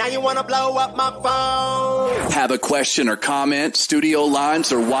 Now you want to blow up my phone. Have a question or comment? Studio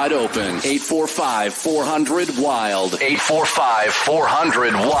lines are wide open. 845-400-WILD.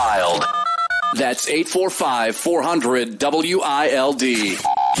 845-400-WILD. That's 845-400-WILD.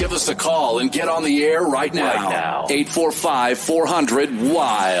 Give us a call and get on the air right now.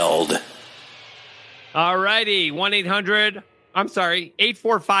 845-400-WILD. All righty.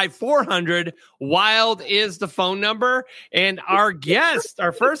 845-400-WILD is the phone number. And our guest,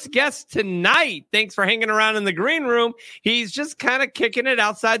 our first guest tonight, thanks for hanging around in the green room. He's just kind of kicking it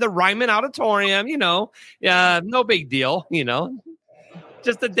outside the Ryman Auditorium, no big deal,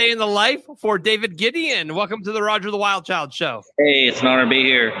 Just a day in the life for David Gideon. Welcome to the Roger the Wild Child Show. Hey, it's an honor to be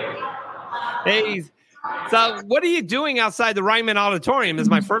here. Hey, so what are you doing outside the Ryman Auditorium is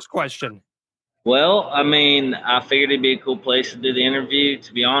my first question. Well, I figured it'd be a cool place to do the interview,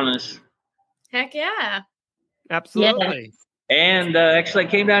 to be honest. Heck yeah. Absolutely. Yeah. And actually, I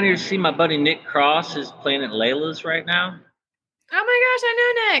came down here to see my buddy Nick Cross is playing at Layla's right now. Oh my gosh, I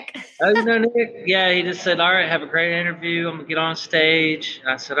know Nick. Oh, you know Nick? Yeah, he just said, all right, have a great interview. I'm going to get on stage. And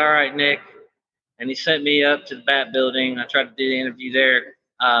I said, all right, Nick. And he sent me up to the Bat Building. I tried to do the interview there.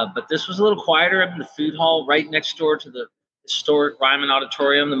 But this was a little quieter up in the food hall right next door to the historic Ryman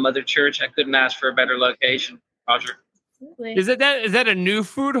Auditorium, the Mother Church. I couldn't ask for a better location, Roger. Is that a new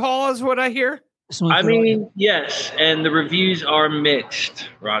food hall is what I hear? Yes. And the reviews are mixed,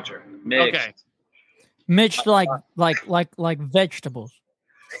 Roger. Mixed. Okay. Mixed like vegetables.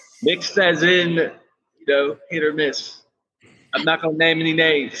 Mixed as in, hit or miss. I'm not going to name any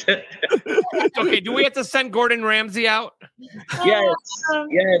names. Okay, do we have to send Gordon Ramsay out?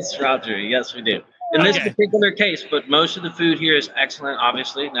 Yes, Roger. Yes, we do. In this particular case, but most of the food here is excellent,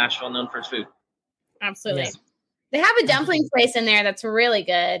 obviously. Nashville known for its food. Absolutely. Yes. They have a dumpling place in there that's really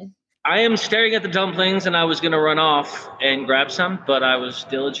good. I am staring at the dumplings, and I was going to run off and grab some, but I was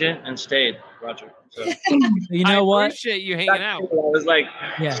diligent and stayed, Roger. So. You know what? I appreciate you hanging out. I was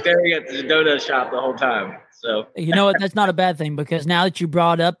staring at the donut shop the whole time. So you know what? That's not a bad thing because now that you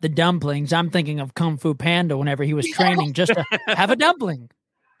brought up the dumplings, I'm thinking of Kung Fu Panda whenever he was training just to have a dumpling.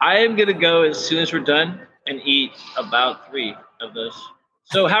 I am going to go as soon as we're done and eat about 3 of those.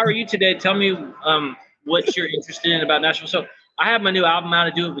 So how are you today? Tell me what you're interested in about Nashville. So I have my new album out. I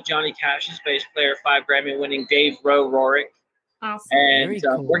do it with Johnny Cash's bass player, 5 Grammy-winning Dave Rorick. Awesome. And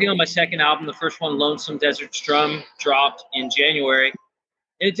working on my second album. The first one, Lonesome Desert Strum, dropped in January.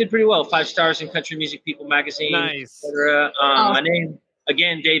 And it did pretty well. 5 stars in Country Music People magazine. Nice. Etc. My name,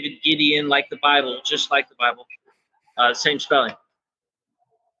 again, David Gideon, like the Bible, just like the Bible. Same spelling.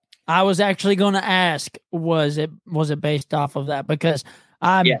 I was actually going to ask, was it based off of that? Because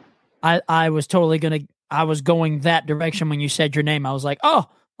I was totally I was going that direction when you said your name. I was like, oh,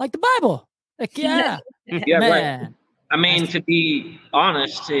 like the Bible. Like, yeah. Yeah, man. Right. To be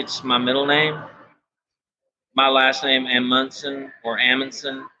honest, it's my middle name. My last name, Amundsen or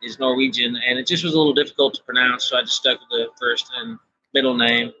Amundsen, is Norwegian, and it just was a little difficult to pronounce, so I just stuck with the first and middle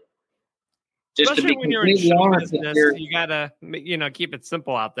name. Just Especially to be when you're in completely show honest, business, you gotta keep it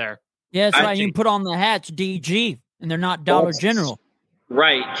simple out there. Yeah, that's right. You can put on the hats DG, and they're not Dollar General.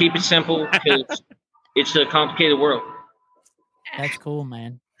 Right. Keep it simple because it's a complicated world. That's cool,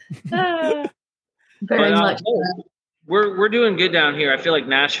 man. Very much. We're doing good down here. I feel like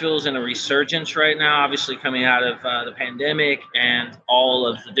Nashville's in a resurgence right now, obviously coming out of the pandemic and all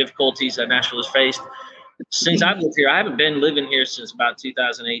of the difficulties that Nashville has faced. Since I've lived here, I haven't been living here since about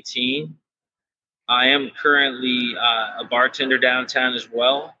 2018. I am currently a bartender downtown as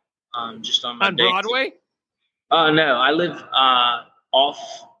well, just on my Broadway? No, I live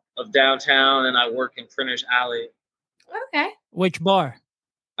off of downtown, and I work in Printer's Alley. Okay. Which bar?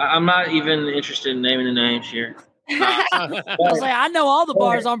 I'm not even interested in naming the names here. I was like, I know all the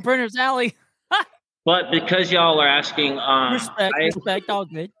bars on Printer's Alley. But because y'all are asking, respect, all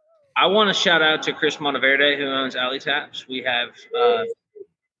good. I want to shout out to Chris Monteverde, who owns Alley Taps. We have,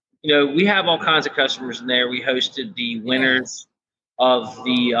 we have all kinds of customers in there. We hosted the winners of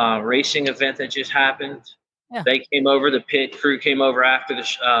the racing event that just happened. Yeah. They came over. The pit crew came over after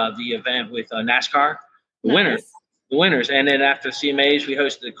the event with NASCAR. The winners. And then after CMAs, we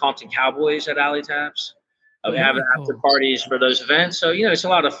hosted the Compton Cowboys at Alley Taps. We have after parties for those events. So, it's a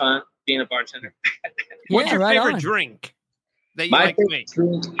lot of fun being a bartender. What's your favorite drink that you like to make?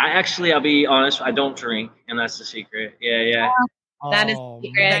 I'll be honest, I don't drink, and that's the secret. Yeah. That is the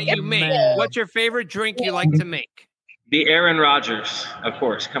secret. That you make. What's your favorite drink you like to make? The Aaron Rodgers, of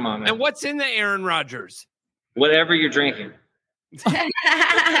course. Come on, man. And what's in the Aaron Rodgers? Whatever you're drinking. Boy,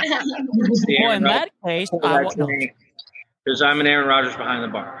 in that case, because I'm an Aaron Rodgers behind the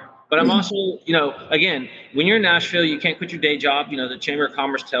bar. But I'm also, again, when you're in Nashville, you can't quit your day job. The Chamber of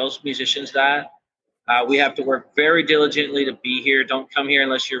Commerce tells musicians that. We have to work very diligently to be here. Don't come here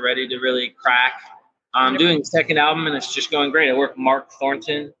unless you're ready to really crack. I'm doing the second album, and it's just going great. I work with Mark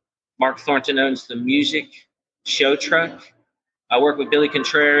Thornton. Mark Thornton owns the Music Show Truck. I work with Billy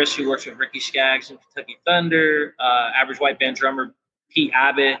Contreras, who works with Ricky Skaggs and Kentucky Thunder, Average White Band drummer Pete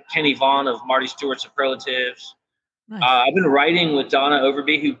Abbott, Kenny Vaughn of Marty Stewart's Superlatives. Nice. I've been writing with Donna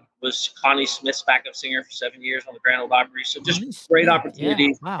Overby, who was Connie Smith's backup singer for 7 years on the Grand Ole Opry. So just great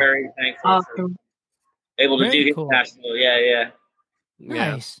opportunities. Yeah, wow. Very thankful for able to do cool. Nashville. Yeah.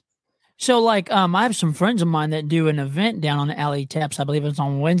 Nice. So, I have some friends of mine that do an event down on the Alley Taps. I believe it's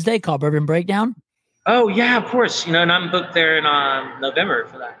on Wednesday called Bourbon Breakdown. Oh, yeah, of course. And I'm booked there in November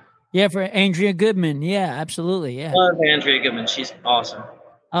for that. Yeah, for Andrea Goodman. Yeah, absolutely. Yeah. Love Andrea Goodman. She's awesome.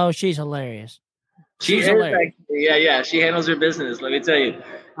 Oh, she's hilarious. She's hilarious. Yeah. She handles her business, let me tell you.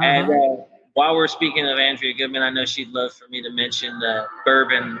 And while we're speaking of Andrea Goodman, I know she'd love for me to mention the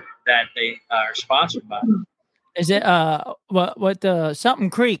bourbon that they are sponsored by. Is it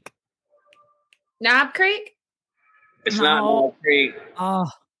something Creek? Knob Creek? It's not Knob Creek.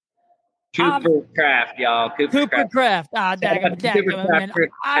 Cooper Craft, y'all. Cooper Craft. I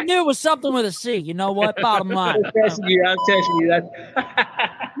knew it was something with a C. You know what? Bottom line. I'm testing you. And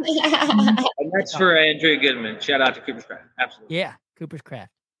that's for Andrea Goodman. Shout out to Cooper's Craft. Absolutely. Yeah, Cooper's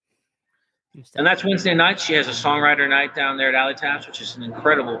Craft. And that's Wednesday night. She has a songwriter night down there at Alley Taps, which is an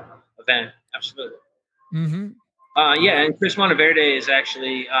incredible event. Absolutely. Mm-hmm. And Chris Monteverde is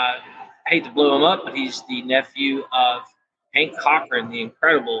actually, I hate to blow him up, but he's the nephew of Hank Cochran, the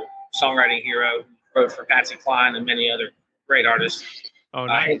incredible songwriting hero who wrote for Patsy Cline and many other great artists. Oh,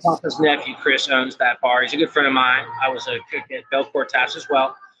 nice. Hank Cochran's nephew, Chris, owns that bar. He's a good friend of mine. I was a cook at Belcourt Taps as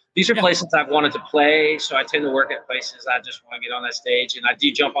well. These are places I've wanted to play, so I tend to work at places I just want to get on that stage. And I do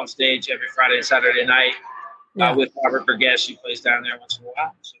jump on stage every Friday and Saturday night with Robert Burgess, who plays down there once in a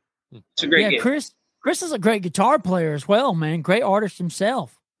while. So it's a great gig. Chris is a great guitar player as well, man. Great artist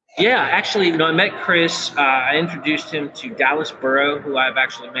himself. Yeah, actually, I met Chris. I introduced him to Dallas Burrow, who I've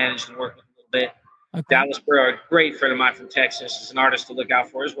actually managed to work with a little bit. Okay. Dallas Burrow, a great friend of mine from Texas, is an artist to look out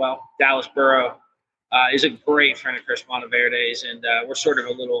for as well. Dallas Burrow is a great friend of Chris Monteverde's, and we're sort of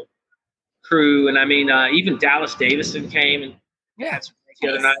a little crew. And I mean, even Dallas Davison came and had some the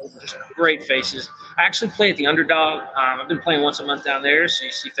other night. Just great faces. I actually play at the Underdog. I've been playing once a month down there, so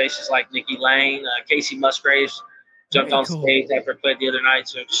you see faces like Nikki Lane, Casey Musgraves. Jumped on stage after I played the other night.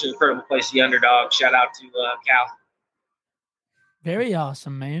 So it's an incredible place, the Underdog. Shout out to Cal. Very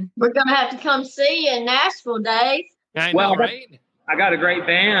awesome, man. We're going to have to come see you in Nashville, Dave. I know, right? I got a great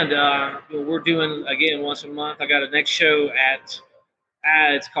band. We're doing, again, once a month. I got a next show at,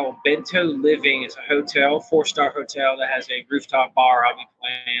 it's called Bento Living. It's a hotel, 4-star hotel that has a rooftop bar. I'll be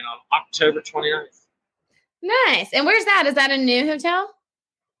playing on October 29th. Nice. And where's that? Is that a new hotel?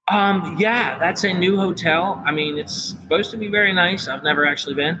 Yeah, that's a new hotel. I mean, it's supposed to be very nice. I've never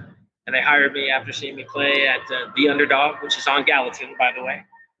actually been. And they hired me after seeing me play at the Underdog, which is on Gallatin, by the way,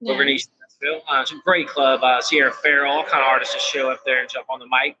 over in East Nashville. It's a great club. Sierra Farrell, all kind of artists just show up there and jump on the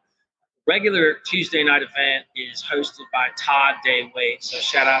mic. Regular Tuesday night event is hosted by Todd Day Wade. So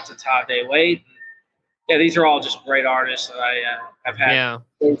shout out to Todd Day Wade. Yeah, these are all just great artists that I have had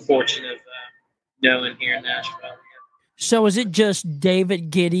the fortune of knowing here in Nashville. So is it just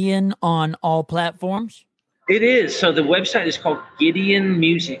David Gideon on all platforms? It is. So the website is called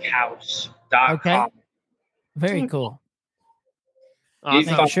GideonMusicHouse.com. Okay. Very cool.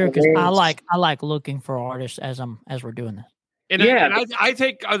 Awesome. Sure, because I like looking for artists as we're doing this. And I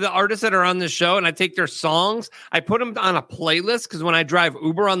take the artists that are on the show and I take their songs. I put them on a playlist because when I drive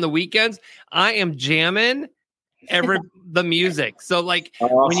Uber on the weekends, I am jamming the music. So like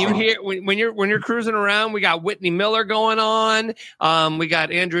when you hear when you're cruising around, we got Whitney Miller going on. We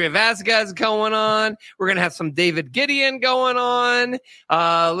got Andrea Vasquez going on. We're gonna have some David Gideon going on.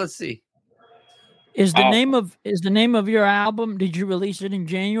 Let's see. Is the name of your album? Did you release it in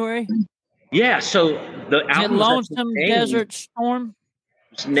January? Yeah. So the album Lonesome Desert Storm.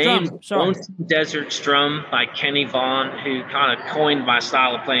 It's named Lonesome Desert Strum by Kenny Vaughn, who kind of coined my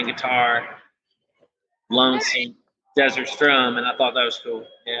style of playing guitar. Lonesome Desert Strum, and I thought that was cool.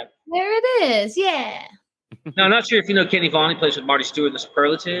 Yeah. There it is. Yeah. Now, I'm not sure if you know Kenny Vaughn. He plays with Marty Stewart and the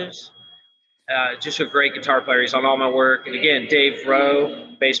Superlatives. Just a great guitar player. He's on all my work. And again, Dave Rowe,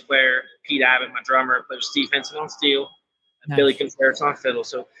 bass player. Pete Abbott, my drummer. Plays with Steve Henson on steel. And Billy Contreras on fiddle.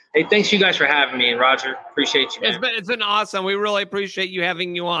 So, hey, thanks you guys for having me. And Roger, appreciate you, man. It's been awesome. We really appreciate you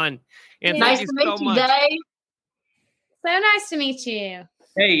having you on. And nice to meet you, Dave. So nice to meet you.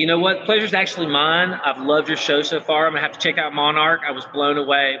 Hey, you know what? Pleasure's actually mine. I've loved your show so far. I'm going to have to check out Monarch. I was blown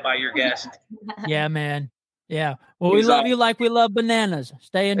away by your guest. Yeah, man. Yeah. Well, we love you like we love bananas.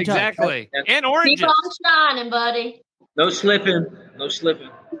 Stay in touch. Exactly. And oranges. Keep on shining, buddy. No slipping. No slipping.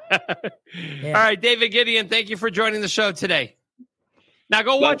 Yeah. All right, David Gideon, thank you for joining the show today. Now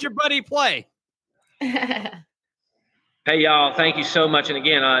go watch your buddy play. Hey, y'all. Thank you so much. And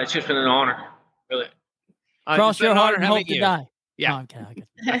again, it's just been an honor. Really. Cross your heart and hope to die. Yeah. No, I'm kidding.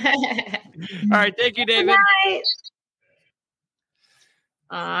 All right. Thank you, David.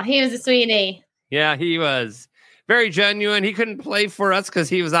 He was a sweetie. Yeah, he was very genuine. He couldn't play for us because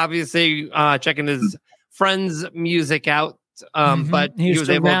he was obviously checking his friends' music out. But he was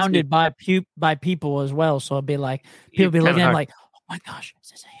surrounded able to, by people as well. So it'd be like, people be looking at him like, oh my gosh, is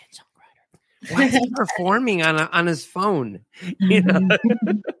this a hit songwriter? Why is he performing on his phone? You know?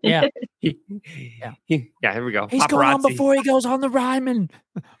 Yeah. Yeah, here we go. He's going on before he goes on the Ryman.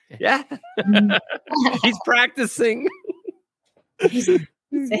 Yeah. He's practicing. He's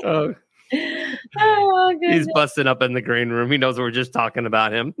busting up in the green room. He knows we're just talking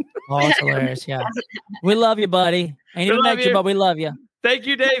about him. Oh, it's hilarious. Yeah. We love you, buddy. Ain't even met you, but we love you. Thank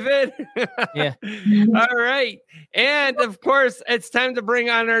you, David. Yeah. All right. And of course, it's time to bring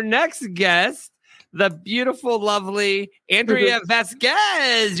on our next guest, the beautiful, lovely Andrea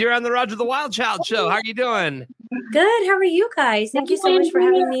Vasquez. You're on the Roger the Wild Child show. How are you doing? Good. How are you guys? Thank you so much for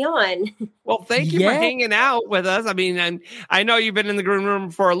having me on. Well, thank you for hanging out with us. I mean, I know you've been in the green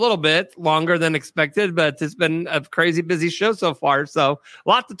room for a little bit longer than expected, but it's been a crazy busy show so far. So a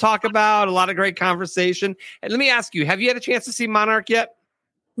lot to talk about, a lot of great conversation. And let me ask you, have you had a chance to see Monarch yet?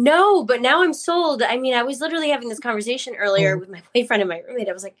 No, but now I'm sold. I mean, I was literally having this conversation earlier with my boyfriend and my roommate.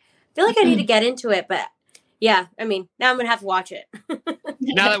 I was like, I feel like I need to get into it, but yeah, I mean, now I'm going to have to watch it.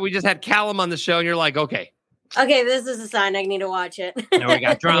 Now that we just had Callum on the show and you're like, okay, this is a sign I need to watch it. Now we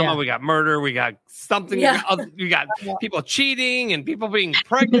got drama, we got murder, we got something, we got people cheating and people being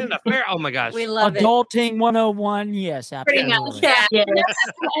pregnant, affair. Oh my gosh. We love Adulting 101. Yes, absolutely.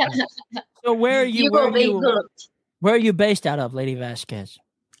 So where are you? Where are you based out of, Lady Vasquez?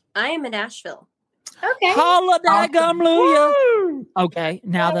 I am in Nashville. Okay. Hallelujah. Okay,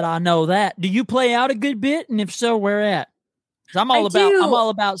 now that I know that, do you play out a good bit? And if so, where at? I'm all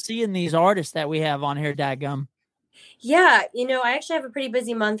about seeing these artists that we have on here, dadgum. Yeah, I actually have a pretty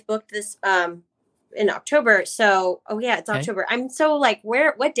busy month booked this in October. So, it's October. I'm so like,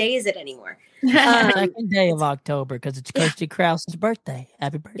 what day is it anymore? Second day of October because it's Kirsty Krause's birthday.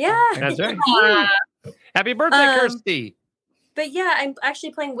 Happy birthday! Yeah, that's right. Happy birthday, Kirsty. But yeah, I'm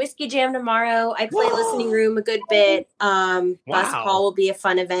actually playing Whiskey Jam tomorrow. I play Listening Room a good bit. Bus Call will be a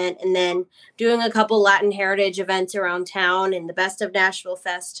fun event. And then doing a couple Latin Heritage events around town and the Best of Nashville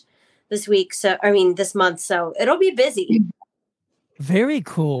Fest this month. So it'll be busy. Very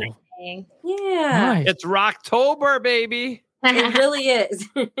cool. Yeah. Nice. It's Rocktober, baby. It really is.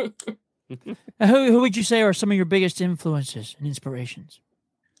 Who would you say are some of your biggest influences and inspirations?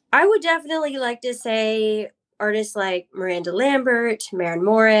 I would definitely like to say artists like Miranda Lambert, Maren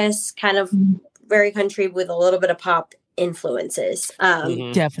Morris, kind of very country with a little bit of pop influences.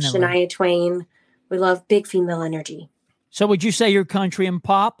 Definitely. Shania Twain. We love big female energy. So would you say you're country and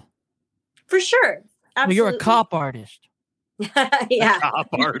pop? For sure. Absolutely. Well, you're a cop artist. Yeah. Crop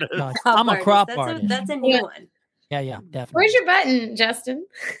artist. I'm a crop artist. That's a new one. Yeah, definitely. Where's your button, Justin?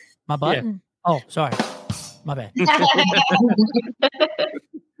 My button? Yeah. Oh, sorry. My bad.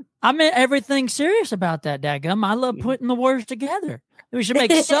 I meant everything serious about that, dadgum. I love putting the words together. We should make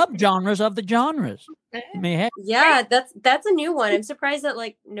subgenres of the genres. I mean, heck. Yeah, that's a new one. I'm surprised that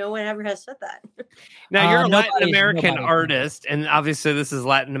no one ever has said that. Now you're a Latin American artist, and obviously this is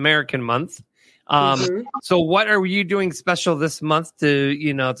Latin American month. So what are you doing special this month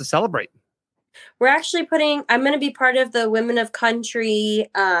to celebrate? We're actually I'm going to be part of the Women of Country.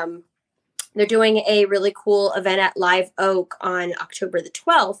 They're doing a really cool event at Live Oak on October the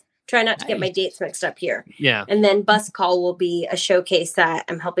 12th. Try not to get my dates mixed up here. Yeah. And then Bus Call will be a showcase that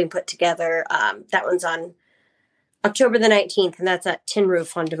I'm helping put together. That one's on October the 19th, and that's at Tin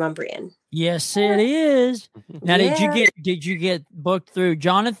Roof on Demumbrian. Yes, it is. Now, did you get booked through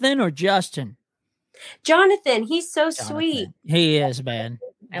Jonathan or Justin? Jonathan, he's so sweet. He is, man.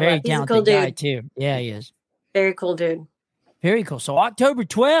 Very talented cool guy dude. too. Yeah, he is. Very cool dude. Very cool. So October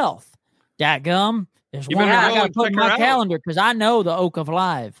 12th, dadgum. There's You one better I go got to and put check in her my out. calendar because I know the Oak of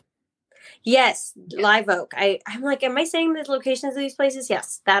Live. Yes, Live Oak. I'm like, am I saying the locations of these places?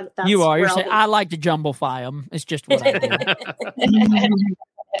 Yes, that's You are. where You're I'll saying, be. I like to jumblefy them. It's just what I do.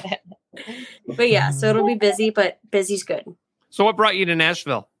 But yeah, so it'll be busy, but busy's good. So what brought you to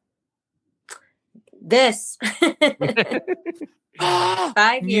Nashville? This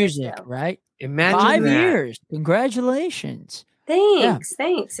 5 years Music, ago. right? Imagine 5 that. years. Congratulations.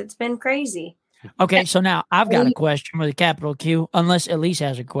 Thanks. It's been crazy. Okay, so now I've got a question with a capital Q, unless Elise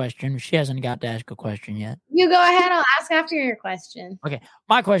has a question. She hasn't got to ask a question yet. You go ahead. I'll ask after your question. Okay,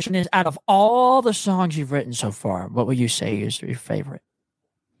 my question is, out of all the songs you've written so far, what would you say is your favorite?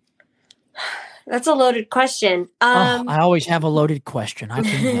 That's a loaded question. I always have a loaded question. I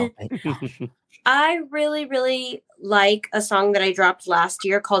can help it. Gosh. I really, really like a song that I dropped last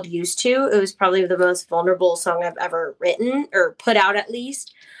year called Used To. It was probably the most vulnerable song I've ever written or put out, at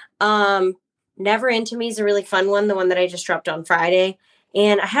least. Never Into Me is a really fun one, the one that I just dropped on Friday.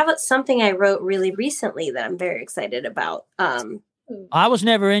 And I have something I wrote really recently that I'm very excited about. I was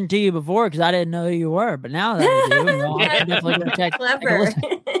never into you before because I didn't know who you were, but now that I do, I can definitely go check. Clever.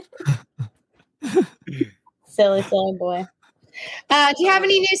 Silly boy. Do you have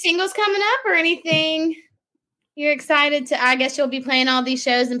any new singles coming up or anything you're excited to? I guess you'll be playing all these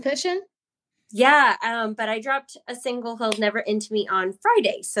shows and pushing. Yeah, but I dropped a single called Never Into Me on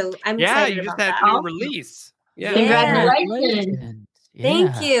Friday. So I'm excited you just about had that. a new release. Yeah. Congratulations.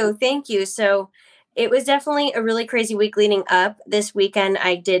 Thank you. So it was definitely a really crazy week leading up. This weekend,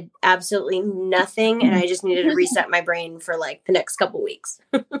 I did absolutely nothing, and I just needed to reset my brain for like the next couple weeks.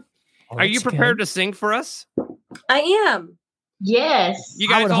 Are you prepared to sing for us? I am. Yes. You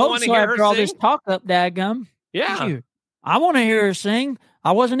I guys would all hope want to so hear after her all sing? this talk up, dadgum. Yeah. Shoot. I want to hear her sing.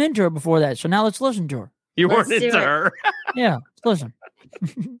 I wasn't into her before that, so now let's listen to her. You Let's weren't do into it. her. Yeah, let's listen.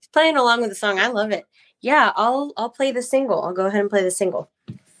 Playing along with the song. I love it. Yeah, I'll play the single. I'll go ahead and play the single.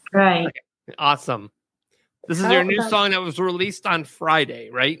 Right. Awesome. This is your new song that was released on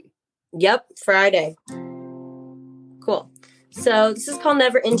Friday, right? Yep, Friday. Cool. So this is called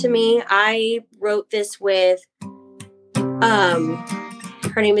Never Into Me. I wrote this with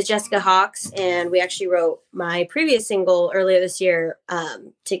her name is Jessica Hawks, and we actually wrote my previous single earlier this year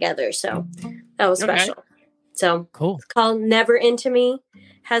together. So that was special. Okay. So cool. It's called Never Into Me.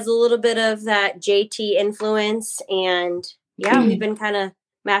 Has a little bit of that JT influence, and yeah, we've been kind of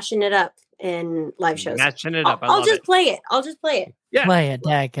mashing it up in live shows. Mashing it up. I'll just play it. I'll just play it. Yeah. Play it,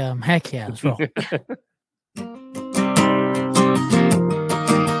 dadgum. Heck yeah, let's roll.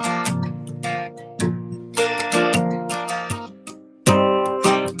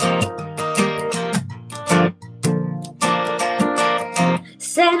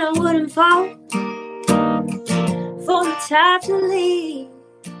 Said I wouldn't fall for the time to leave,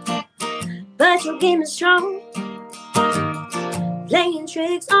 but your game is strong, playing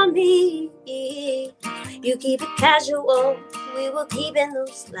tricks on me. You keep it casual, we will keep in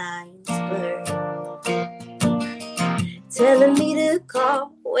those lines blurred, telling me to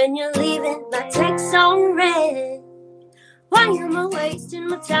call when you're leaving, my text on red. Why am I wasting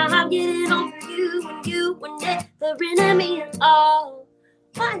my time getting over you when you were never into me at all?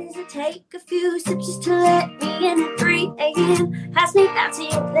 Why does it take a few sips just to let me in at 3 a.m.? Ask me back to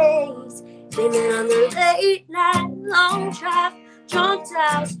your place, blaming on the late night, long drive, drunk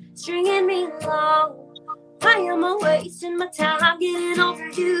house, stringing me along. Why am I wasting my time getting over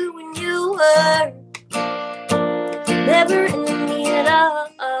you when you were never into me at all?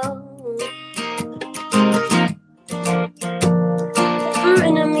 Never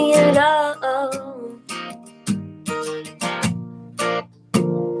into me at all.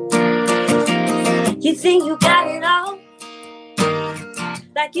 You think you got it all,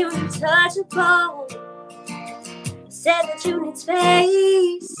 like you're untouchable. Said that you need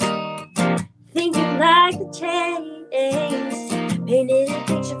space, think you like the chase. Painted a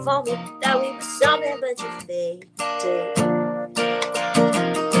picture for me that we were something, but you faded.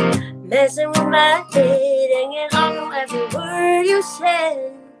 Messing with my head, hanging on to every word you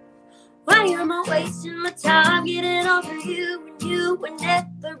said. Why am I wasting my time getting over you when you were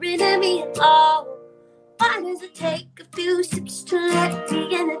never into me at all? does it take a few sips to let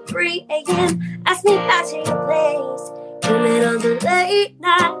me in at 3 a.m.? Ask me back to your place. Feeling on the late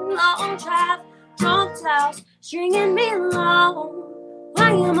night long drive. Drunk house, stringing me along.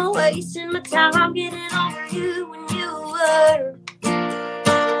 Why am I wasting my time getting over you when you were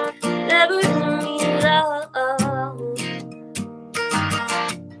never in me love?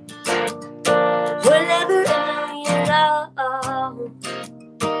 Whatever in me love.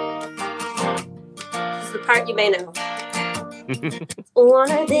 This is the part you may know.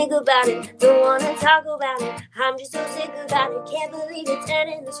 Wanna think about it, don't wanna talk about it. I'm just so sick about it, can't believe it's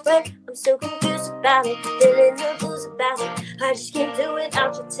ending this way. I'm so confused about it, feeling the blues about it. I just can't do it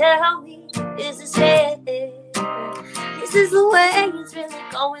without you. Tell me, is this it? This is the way it's really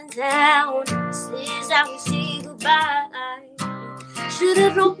going down. This is how we say goodbye.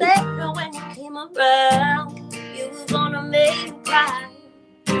 Should've known better when you came around. You were gonna make me cry,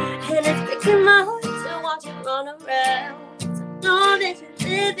 and it's breaking my heart to watch you run around. Know that you're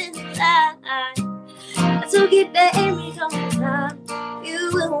living the lie. So keep baby coming time.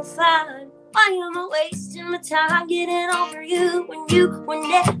 You will find. Why am I wasting my time getting over you when you were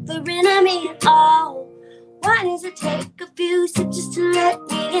never into me at all? Why does it take a few sips just to let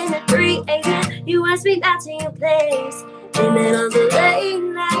me in at 3 a.m.? You asked me back to your place. And then on the late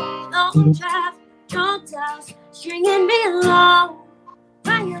night, long drive, drunk house, stringing me along.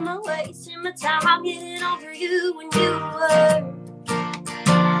 Why am I wasting my time getting over you when you were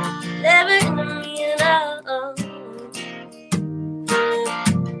never into me at all?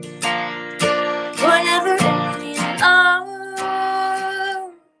 Whatever in me at all.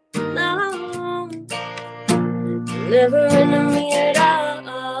 No. Never into me at all.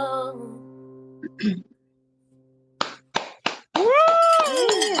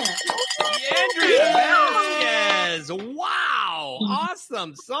 Andrea Vasquez. Wow.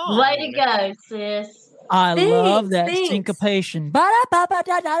 Awesome song. Way to go, sis. I love that thanks. syncopation. I'm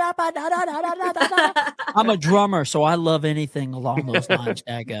a drummer, so I love anything along those lines.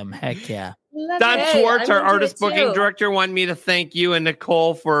 Daggum. Heck yeah. Don Hey, Schwartz, I'm our into artist it booking too. director, wanted me to thank you and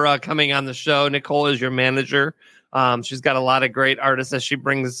Nicole for coming on the show. Nicole is your manager. She's got a lot of great artists that she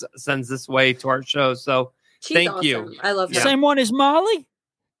sends this way to our show. So She's thank awesome. you. I love her. Same one as Molly?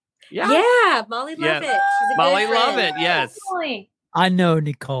 Yeah, Molly Yeah. Lovett. She's a Molly good friend. Lovett, yes. I know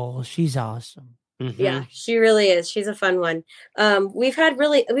Nicole. She's awesome. Yeah, she really is. She's a fun one. We've had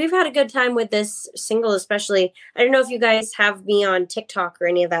a good time with this single, especially. I don't know if you guys have me on TikTok or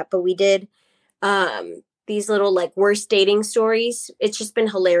any of that, but we did these little like worst dating stories. It's just been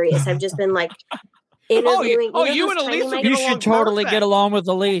hilarious. I've just been like interviewing. you and Elise would You get along should totally perfect. get along with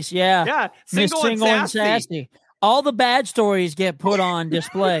Elise. Yeah. Yeah, Miss single and sassy. All the bad stories get put on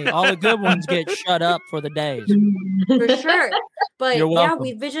display. All the good ones get shut up for the days. For sure. But You're yeah, welcome.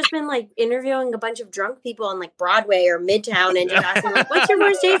 we've just been like interviewing a bunch of drunk people on like Broadway or Midtown and just asking like, what's your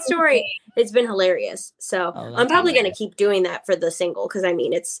worst date story? It's been hilarious. So I'm probably going to keep doing that for the single. Cause I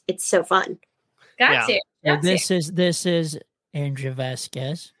mean, it's so fun. Got to. So this is Andrea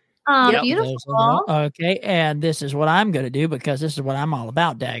Vasquez. Oh, beautiful. Okay, and this is what I'm going to do because this is what I'm all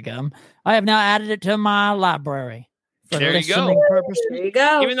about, daggum. I have now added it to my library for There you go. listening purposes. There you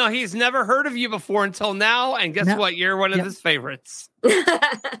go. Even though he's never heard of you before until now, and guess what? You're one of his favorites.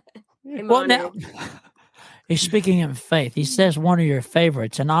 Well, now, he's speaking in faith. He says one of your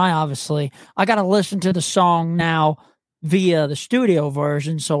favorites, and I got to listen to the song now via the studio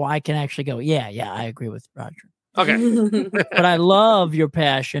version so I can actually go, yeah, I agree with Roger. Okay. But I love your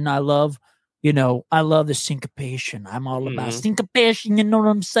passion. I love the syncopation. I'm all about syncopation. You know what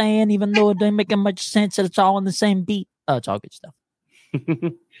I'm saying? Even though it doesn't make much sense that it's all on the same beat. Oh, it's all good stuff.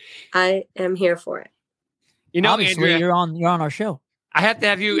 I am here for it. You know, obviously, Andrea, you're on our show. I have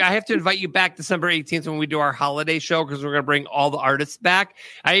to invite you back December 18th when we do our holiday show because we're going to bring all the artists back.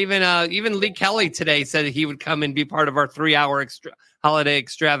 I even Lee Kelly today said that he would come and be part of our 3-hour holiday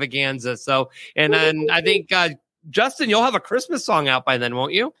extravaganza. So, and then I think Justin, you'll have a Christmas song out by then,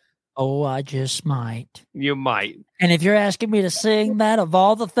 won't you? Oh, I just might. You might. And if you're asking me to sing that of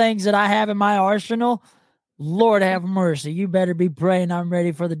all the things that I have in my arsenal, Lord have mercy. You better be praying I'm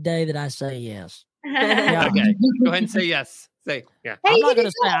ready for the day that I say yes. Yeah. Okay. Go ahead and say yes. Say yeah. I'm not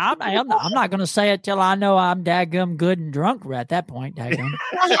gonna say I'm not gonna say it till I know I'm daggum good and drunk at that point. Daggum.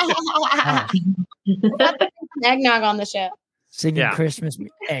 Eggnog on the show. Singing Christmas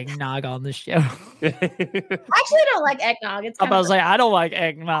eggnog on the show. I actually don't like eggnog. It's I'm kind about of to say I don't like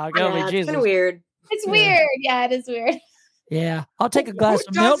eggnog. Yeah, Oh, it's Jesus. kind of weird. It's weird. Yeah, it is weird. Yeah, I'll take a glass Who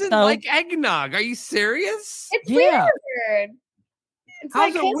of milk doesn't though. like eggnog? Are you serious? It's Yeah. weird. It's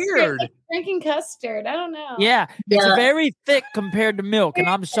How's like it custard, weird? like drinking custard. I don't know. Yeah, it's very thick compared to milk, and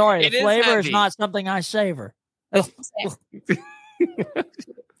I'm sorry, It the is flavor is heavy. not something I savor.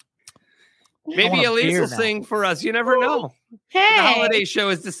 Maybe Elise will sing for us. You never know. Hey. The holiday show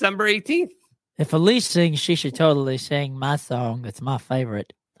is December 18th. If Elise sings, she should totally sing my song. It's my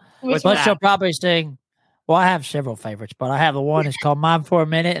favorite. Which But one? she'll probably sing. Well, I have several favorites, but I have the one that's called Mine for a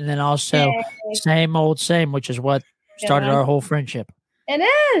Minute, and then also Yay. Same Old Same, which is what started Yeah. our whole friendship. It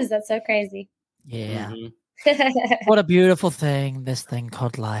is. That's so crazy. Yeah. What a beautiful thing, this thing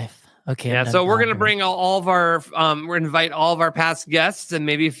called life. Okay. Yeah, I'm done so we're going to talking. bring all of our, we're going to invite all of our past guests and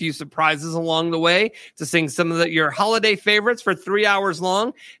maybe a few surprises along the way to sing some of your holiday favorites for 3 hours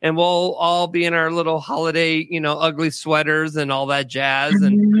long. And we'll all be in our little holiday, ugly sweaters and all that jazz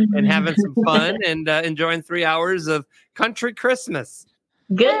and having some fun and enjoying 3 hours of country Christmas.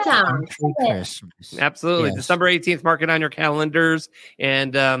 Good time. Christmas. Absolutely. Yes. December 18th, mark it on your calendars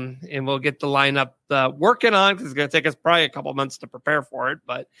and we'll get the lineup working on because it's going to take us probably a couple months to prepare for it.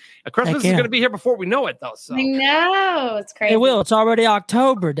 But Christmas is yeah. going to be here before we know it, though. So I know. It's crazy. It will. It's already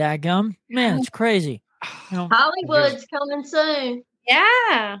October, dadgum. Man, it's crazy. Hollywood's coming soon.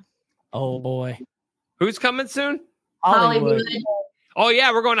 Yeah. Oh, boy. who's coming soon? Hollywood. Oh,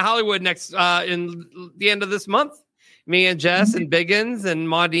 yeah. We're going to Hollywood next in the end of this month. Me and Jess and Biggins and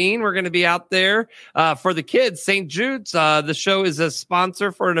Maudine, we're going to be out there for the kids. St. Jude's, the show is a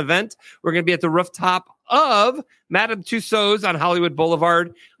sponsor for an event. We're going to be at the rooftop of Madame Tussauds on Hollywood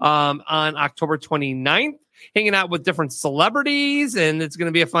Boulevard on October 29th, hanging out with different celebrities, and it's going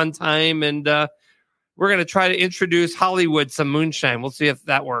to be a fun time. And we're going to try to introduce Hollywood some moonshine. We'll see if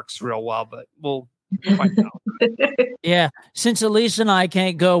that works real well, but we'll find out. Yeah, since Elise and I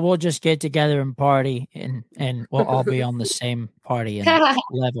can't go, we'll just get together and party, and we'll all be on the same party and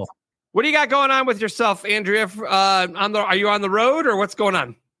level. What do you got going on with yourself, Andrea? Are you on the road or what's going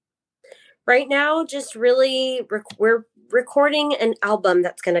on? Right now, just really, we're recording an album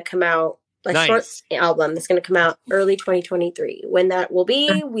that's going to come out, short album that's going to come out early 2023. When that will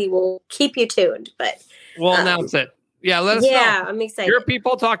be, we will keep you tuned. But we'll announce it. Yeah, let us know. Yeah, I'm excited. Your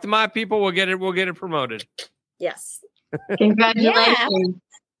people talk to my people. We'll get it promoted. Yes. Congratulations.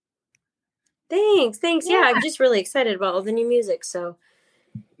 Thanks. Yeah, I'm just really excited about all the new music. So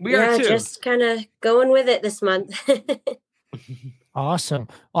we are too. Just kind of going with it this month. Awesome.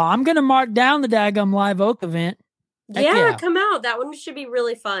 Well, I'm going to mark down the Daggum Live Oak event. Heck yeah, come out. That one should be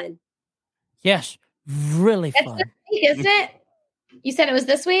really fun. Yes, really That's fun. this week, isn't it? You said it was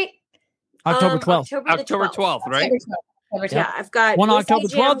this week? October 12th. October 12th, right? October 12th. Yeah, I've got one Whiskey October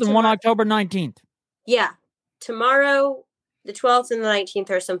Jam 12th and one October 19th. Yeah. Tomorrow, the 12th and the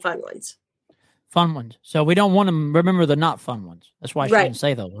 19th are some fun ones. Fun ones. So we don't want to remember the not fun ones. That's why I Right. shouldn't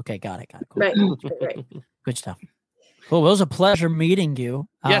say those. Okay, got it. Cool. Right. Good stuff. Cool. Well, it was a pleasure meeting you.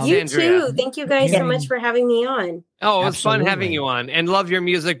 Yes, You Andrea. too. Thank you guys so much for having me on. Oh, it was fun Absolutely. having you on, and love your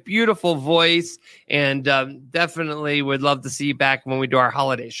music, beautiful voice, and definitely would love to see you back when we do our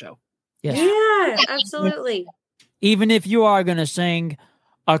holiday show. Yes. Yeah, absolutely. Even if you are going to sing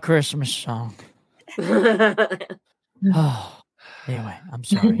a Christmas song. Oh, anyway, I'm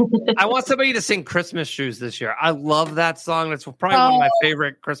sorry. I want somebody to sing Christmas Shoes this year. I love that song. That's probably one of my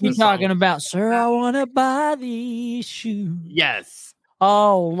favorite You're Christmas talking songs. about, sir, I want to buy these shoes. Yes.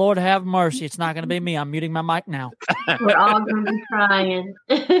 Oh, Lord have mercy. It's not going to be me. I'm muting my mic now. We're all going to be crying.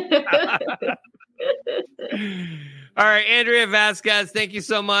 All right, Andrea Vasquez, thank you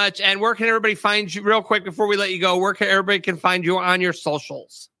so much. And where can everybody find you real quick before we let you go? Where can everybody can find you on your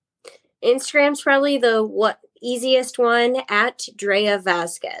socials? Instagram's probably the easiest one, at Drea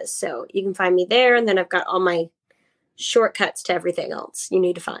Vasquez. So you can find me there, and then I've got all my shortcuts to everything else you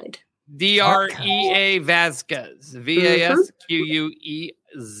need to find. DREA Vasquez. VASQUEZ.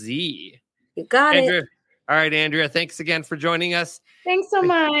 You got Andrea. it. All right, Andrea, thanks again for joining us. Thanks so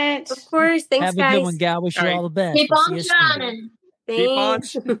much. Of course. Thanks, Have a guys. good one, gal. Wish you all the best. Keep We'll on see you soon. shining. Keep on.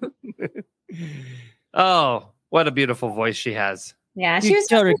 Thanks. Oh, what a beautiful voice she has. Yeah, You she was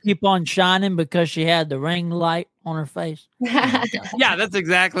told her to keep on shining because she had the ring light on her face. Yeah, that's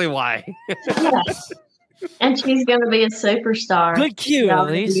exactly why. And she's going to be a superstar. Good cue, Yeah,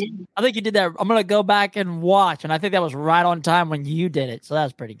 Elise. I think you did that. I'm going to go back and watch, and I think that was right on time when you did it. So that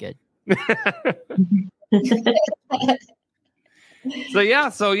was pretty good. So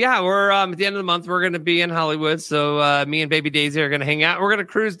yeah, we're at the end of the month. We're going to be in Hollywood. So me and Baby Daisy are going to hang out. We're going to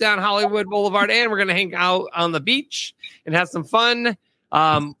cruise down Hollywood Boulevard, and we're going to hang out on the beach and have some fun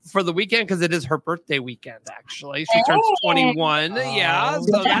for the weekend because it is her birthday weekend. Actually, she turns 21. Yeah,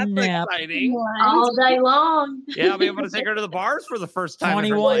 so that's exciting. All day long. Yeah, I'll be able to take her to the bars for the first time.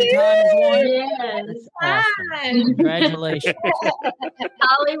 in her 21 life. times one. Yes. Awesome. Congratulations.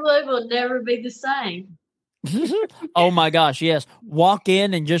 Hollywood will never be the same. Oh my gosh, yes. Walk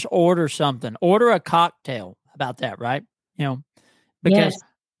in and just order something. Order a cocktail. How about that, right? Because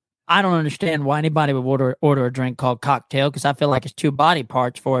I don't understand why anybody would order a drink called cocktail, because I feel like it's 2 body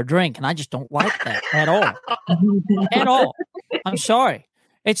parts for a drink, and I just don't like that at all. At all. I'm sorry.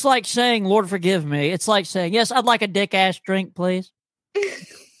 It's like saying, Lord forgive me. It's like saying, yes, I'd like a dick-ass drink, please.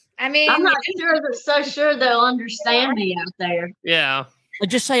 I mean, I'm not so sure they'll understand me out there. Yeah.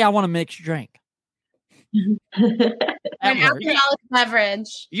 Just say I want a mixed drink. an alcoholic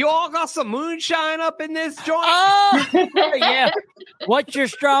beverage. You all got some moonshine up in this joint? Oh, yeah. What's your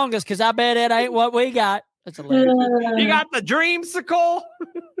strongest? Because I bet it ain't what we got. That's hilarious. You got the dreamsicle?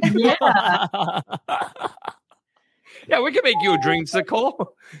 Yeah. Yeah, we can make you a dreamsicle.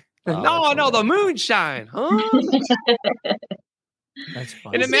 No, the moonshine, huh? That's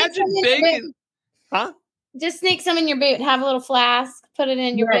funny. And imagine big, huh? Just sneak some in your boot. Have a little flask. Put it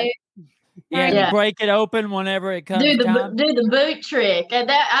in your boot. Yeah, break it open whenever it comes. Do the boot trick. And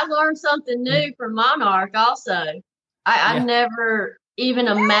that I learned something new from Monarch. Also, I never even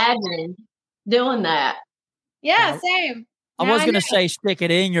imagined doing that. Yeah, same. I was going to say stick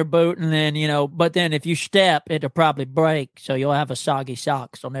it in your boot, and then but then if you step, it'll probably break, so you'll have a soggy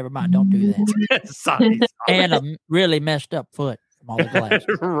sock. So never mind, don't do that. Soggy sock. And a really messed up foot from all the glass.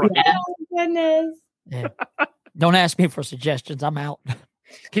 Right. Oh goodness. Yeah. Don't ask me for suggestions. I'm out.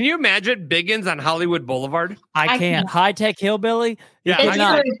 Can you imagine Biggins on Hollywood Boulevard? I can't. High tech hillbilly. Yeah, It's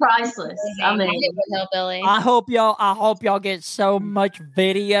really priceless. I mean, hillbilly. I hope y'all get so much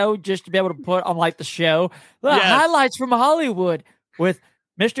video just to be able to put on like the show. Look, highlights from Hollywood with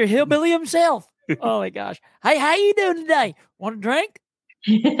Mr. Hillbilly himself. Oh my gosh. Hey, how you doing today? Want a drink?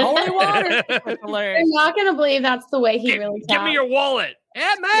 Holy water. That's hilarious. I'm not gonna believe that's the way he really Give talks. me your wallet.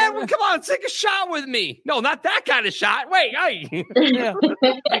 Yeah, man, well, come on, take a shot with me. No, not that kind of shot. Wait, hey. Yeah.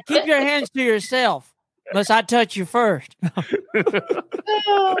 Hey, keep your hands to yourself, unless I touch you first.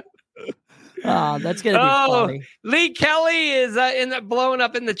 Oh, that's gonna be funny. Lee Kelly is blowing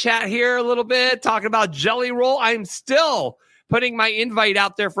up in the chat here a little bit, talking about Jelly Roll. I'm still putting my invite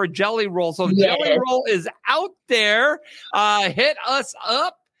out there for Jelly Roll. So Jelly Roll is out there. Hit us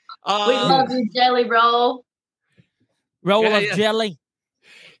up. we love you, Jelly Roll. Roll of jelly.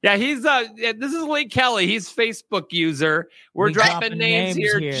 Yeah, he's this is Lee Kelly. He's Facebook user. We're dropping names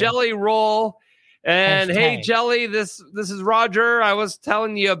here. Jelly Roll. And hey, Jelly, this is Roger I was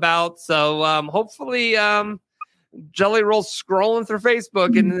telling you about. So hopefully Jelly Roll's scrolling through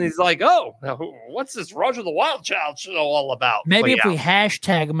Facebook and then he's like, oh, what's this Roger the Wild Child show all about? Maybe if we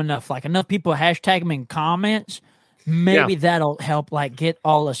hashtag him enough, like enough people hashtag him in comments, maybe that'll help like get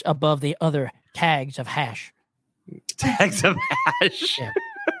all us above the other tags of hash. Tags of hash. Yeah.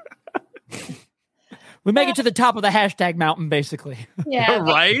 We make it to the top of the hashtag mountain, basically. Yeah.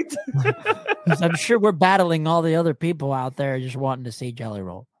 Right? I'm sure we're battling all the other people out there just wanting to see Jelly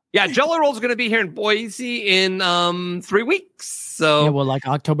Roll. Yeah, Jelly Roll's going to be here in Boise in 3 weeks. So, yeah, well, like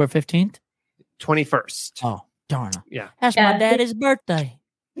October 15th? 21st. Oh, darn. Yeah. That's my daddy's birthday.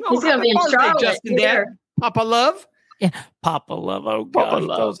 He's going to be in Charlotte. Justin, Dad. Papa Love? Yeah. Papa Love. Oh, Papa gosh,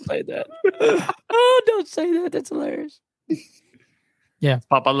 Love. don't say that. Oh, don't say that. That's hilarious. Yeah.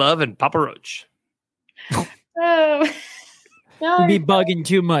 Papa Love and Papa Roach. Oh. We'll be bugging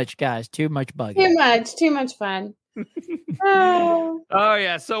too much, guys. Too much bugging. Too much fun. Oh. Oh,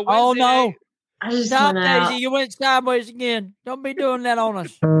 yeah. So, oh, no. I just Stop, went Daisy. out. You went sideways again. Don't be doing that on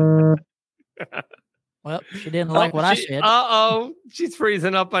us. Well, she didn't like what I said. Uh-oh. She's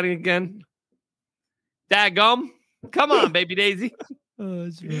freezing up on it again. Daggum. Come on, baby Daisy.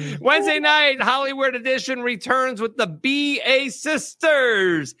 Wednesday night, Hollywood Edition returns with the BA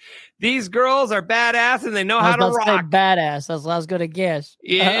Sisters. These girls are badass and they know how to rock. Badass. That's what I was going to guess.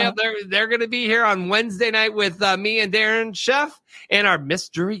 Yeah, they're going to be here on Wednesday night with me and Darren Chef and our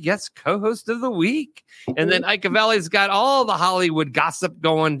mystery guest co-host of the week. And then Ike Valley's got all the Hollywood gossip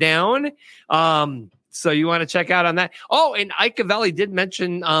going down. So you want to check out on that. Oh, and Ike Valley did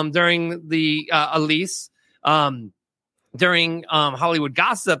mention during the Elise, during Hollywood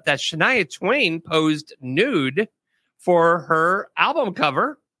Gossip that Shania Twain posed nude for her album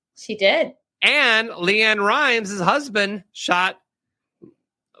cover. She did. And Leanne Rimes' husband shot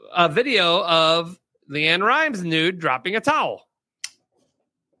a video of Leanne Rimes nude dropping a towel.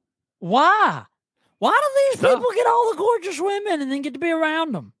 Why? Why do these people get all the gorgeous women and then get to be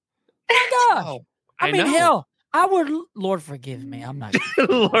around them? Oh my gosh. Oh, I mean, know. hell, I would, Lord forgive me. I'm not.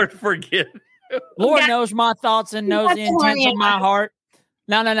 Lord forgive. Lord knows my thoughts and knows the intents of my heart.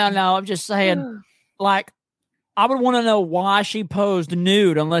 No. I'm just saying, like, I would want to know why she posed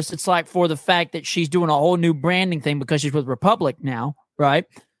nude, unless it's like for the fact that she's doing a whole new branding thing because she's with Republic now, right?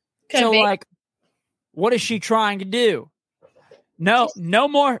 So, like, what is she trying to do? No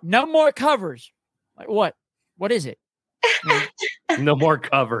more covers. Like what? What is it? No more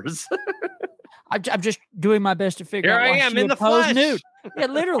covers. I'm just doing my best to figure out. Here I am in the flesh. Nude. Yeah,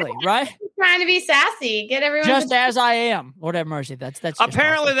 literally, right? Trying to be sassy. Get everyone just as I am. Lord have mercy. That's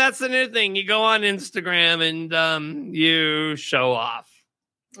apparently awesome. That's the new thing. You go on Instagram and you show off.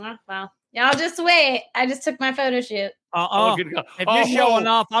 Oh, well, y'all just wait. I just took my photo shoot. If you're showing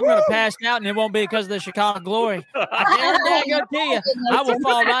off, I'm going to pass out, and it won't be because of the Chicago Glory. I guarantee you, I will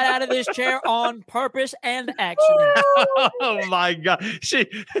fall right out of this chair on purpose and accident. Oh my God!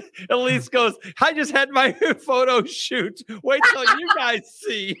 Elise goes, "I just had my photo shoot. Wait till you guys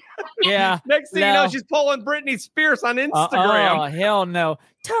see." Yeah. Next thing you know, she's pulling Britney Spears on Instagram. Oh hell no!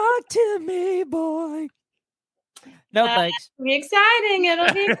 Talk to me, boy. No thanks. It'll be exciting. It'll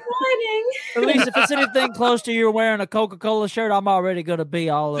be exciting. At least if it's anything close to you wearing a Coca-Cola shirt, I'm already going to be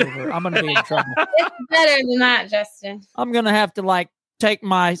all over. I'm going to be in trouble. It's better than that, Justin. I'm going to have to take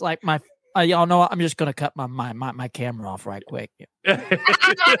my y'all know what? I'm just going to cut my camera off right quick.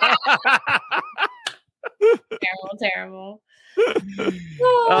 Terrible.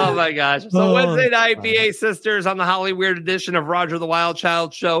 Oh my gosh. So Wednesday night, BA Sisters on the Holly Weird edition of Roger the Wild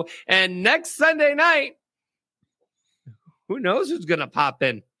Child show. And next Sunday night, who knows who's going to pop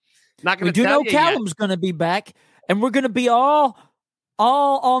in? Not going to tell you. We do know Callum's going to be back, and we're going to be all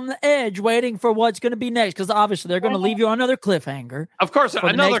on the edge waiting for what's going to be next, because obviously they're going to leave you on another cliffhanger. Of course,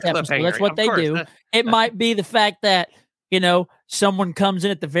 another cliffhanger. That's what they do. It might be the fact that, someone comes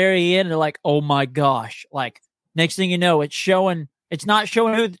in at the very end and they're like, oh my gosh. Like, next thing you know, it's not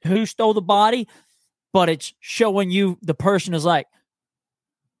showing who stole the body, but it's showing you the person is like,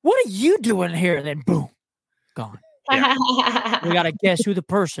 what are you doing here? And then boom, gone. Yeah. We got to guess who the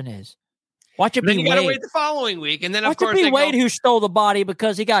person is. Watch it be Wade. Then you got to wait the following week. And then, of course, Wade who stole the body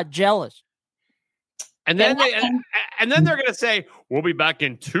because he got jealous. And then they're going to say, we'll be back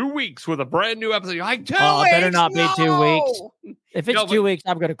in 2 weeks with a brand new episode. You're like, 2 weeks? It better not be 2 weeks. If it's 2 weeks,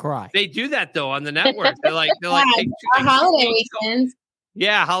 I'm going to cry. They do that, though, on the network. They're like take holiday weekends.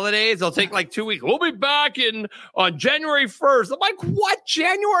 Yeah, holidays. They'll take 2 weeks. We'll be back on January 1st. I'm like, what?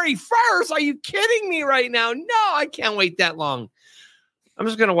 January 1st? Are you kidding me right now? No, I can't wait that long. I'm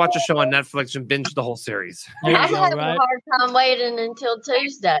just going to watch a show on Netflix and binge the whole series. I had a hard time waiting until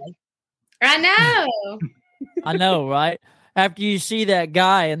Tuesday. I know. I know, right? After you see that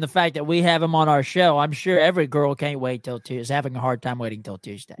guy and the fact that we have him on our show, I'm sure every girl can't wait till Tuesday. Is having a hard time waiting till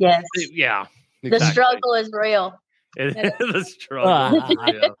Tuesday. Yes. Yeah. Exactly. The struggle is real. The struggle is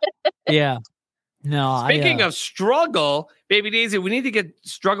real. Yeah. No. Speaking of struggle, Baby Daisy, we need to get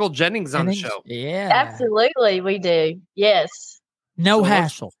Struggle Jennings on the show. Yeah. Absolutely, we do. Yes. No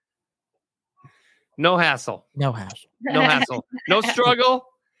hassle. No hassle. No hassle. No hassle. No struggle.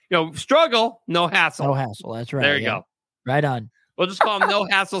 Struggle, no hassle. No hassle. That's right. There you go. Right on. We'll just call him No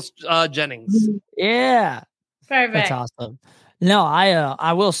Hassle Jennings. Yeah. Perfect. That's awesome. No,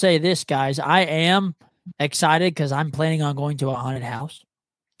 I will say this, guys. I am excited because I'm planning on going to a haunted house.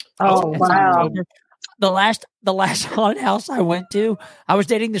 Oh, wow. October. The last haunted house I went to, I was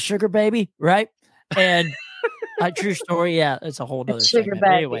dating the sugar baby, right? And a true story. Yeah, it's a whole other sugar segment.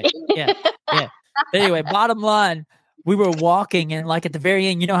 baby. Anyway, yeah. Anyway, bottom line, we were walking and at the very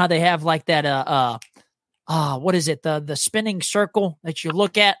end, you know how they have that what is it? The spinning circle that you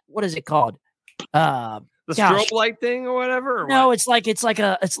look at. What is it called? The strobe light thing or whatever? Or no, what? it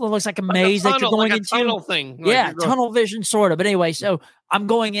looks like a maze that you're going into. Tunnel thing. Yeah, tunnel vision sort of. But anyway, so I'm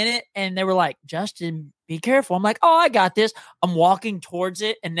going in it and they were like, Justin, be careful. I'm like, oh, I got this. I'm walking towards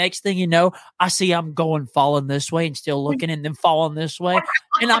it. And next thing you know, I see I'm falling this way and still looking and then falling this way.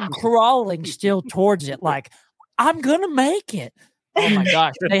 And I'm crawling still towards it. Like, I'm going to make it. Oh my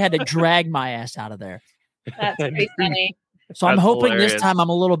gosh. They had to drag my ass out of there. That's pretty funny. So I'm hoping this time I'm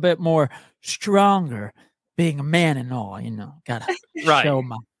a little bit more stronger, being a man and all, gotta show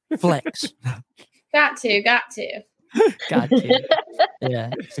my flex. Got to. Got to.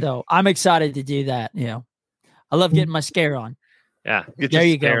 Yeah. So I'm excited to do that. I love getting my scare on. Yeah. There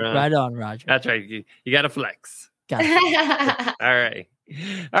you go. Right on, Roger. That's right. You got to flex. Got it. All right.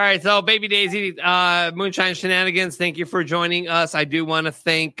 So, Baby Daisy, Moonshine Shenanigans, thank you for joining us. I do want to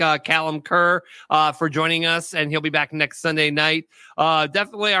thank Callum Kerr for joining us, and he'll be back next Sunday night.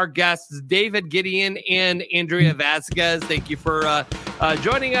 Definitely our guests, David Gideon and Andrea Vasquez. Thank you for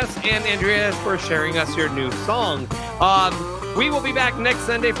joining us, and Andrea for sharing us your new song. We will be back next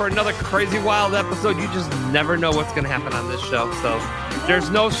Sunday for another crazy wild episode. You just never know what's going to happen on this show. So there's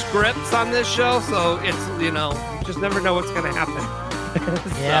no scripts on this show. So it's, you just never know what's going to happen.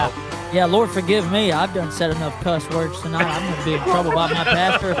 Yeah, Lord forgive me. I've done said enough cuss words tonight. I'm going to be in trouble by my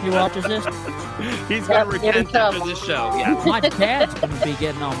pastor if he watches this. He's going to repent after this show. Yeah, my dad's going to be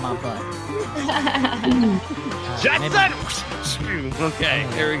getting on my butt. Jetson! Okay,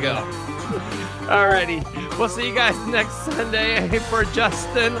 here we go. Alrighty. We'll see you guys next Sunday. For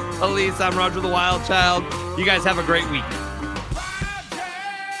Justin, Elise, I'm Roger the Wild Child. You guys have a great week.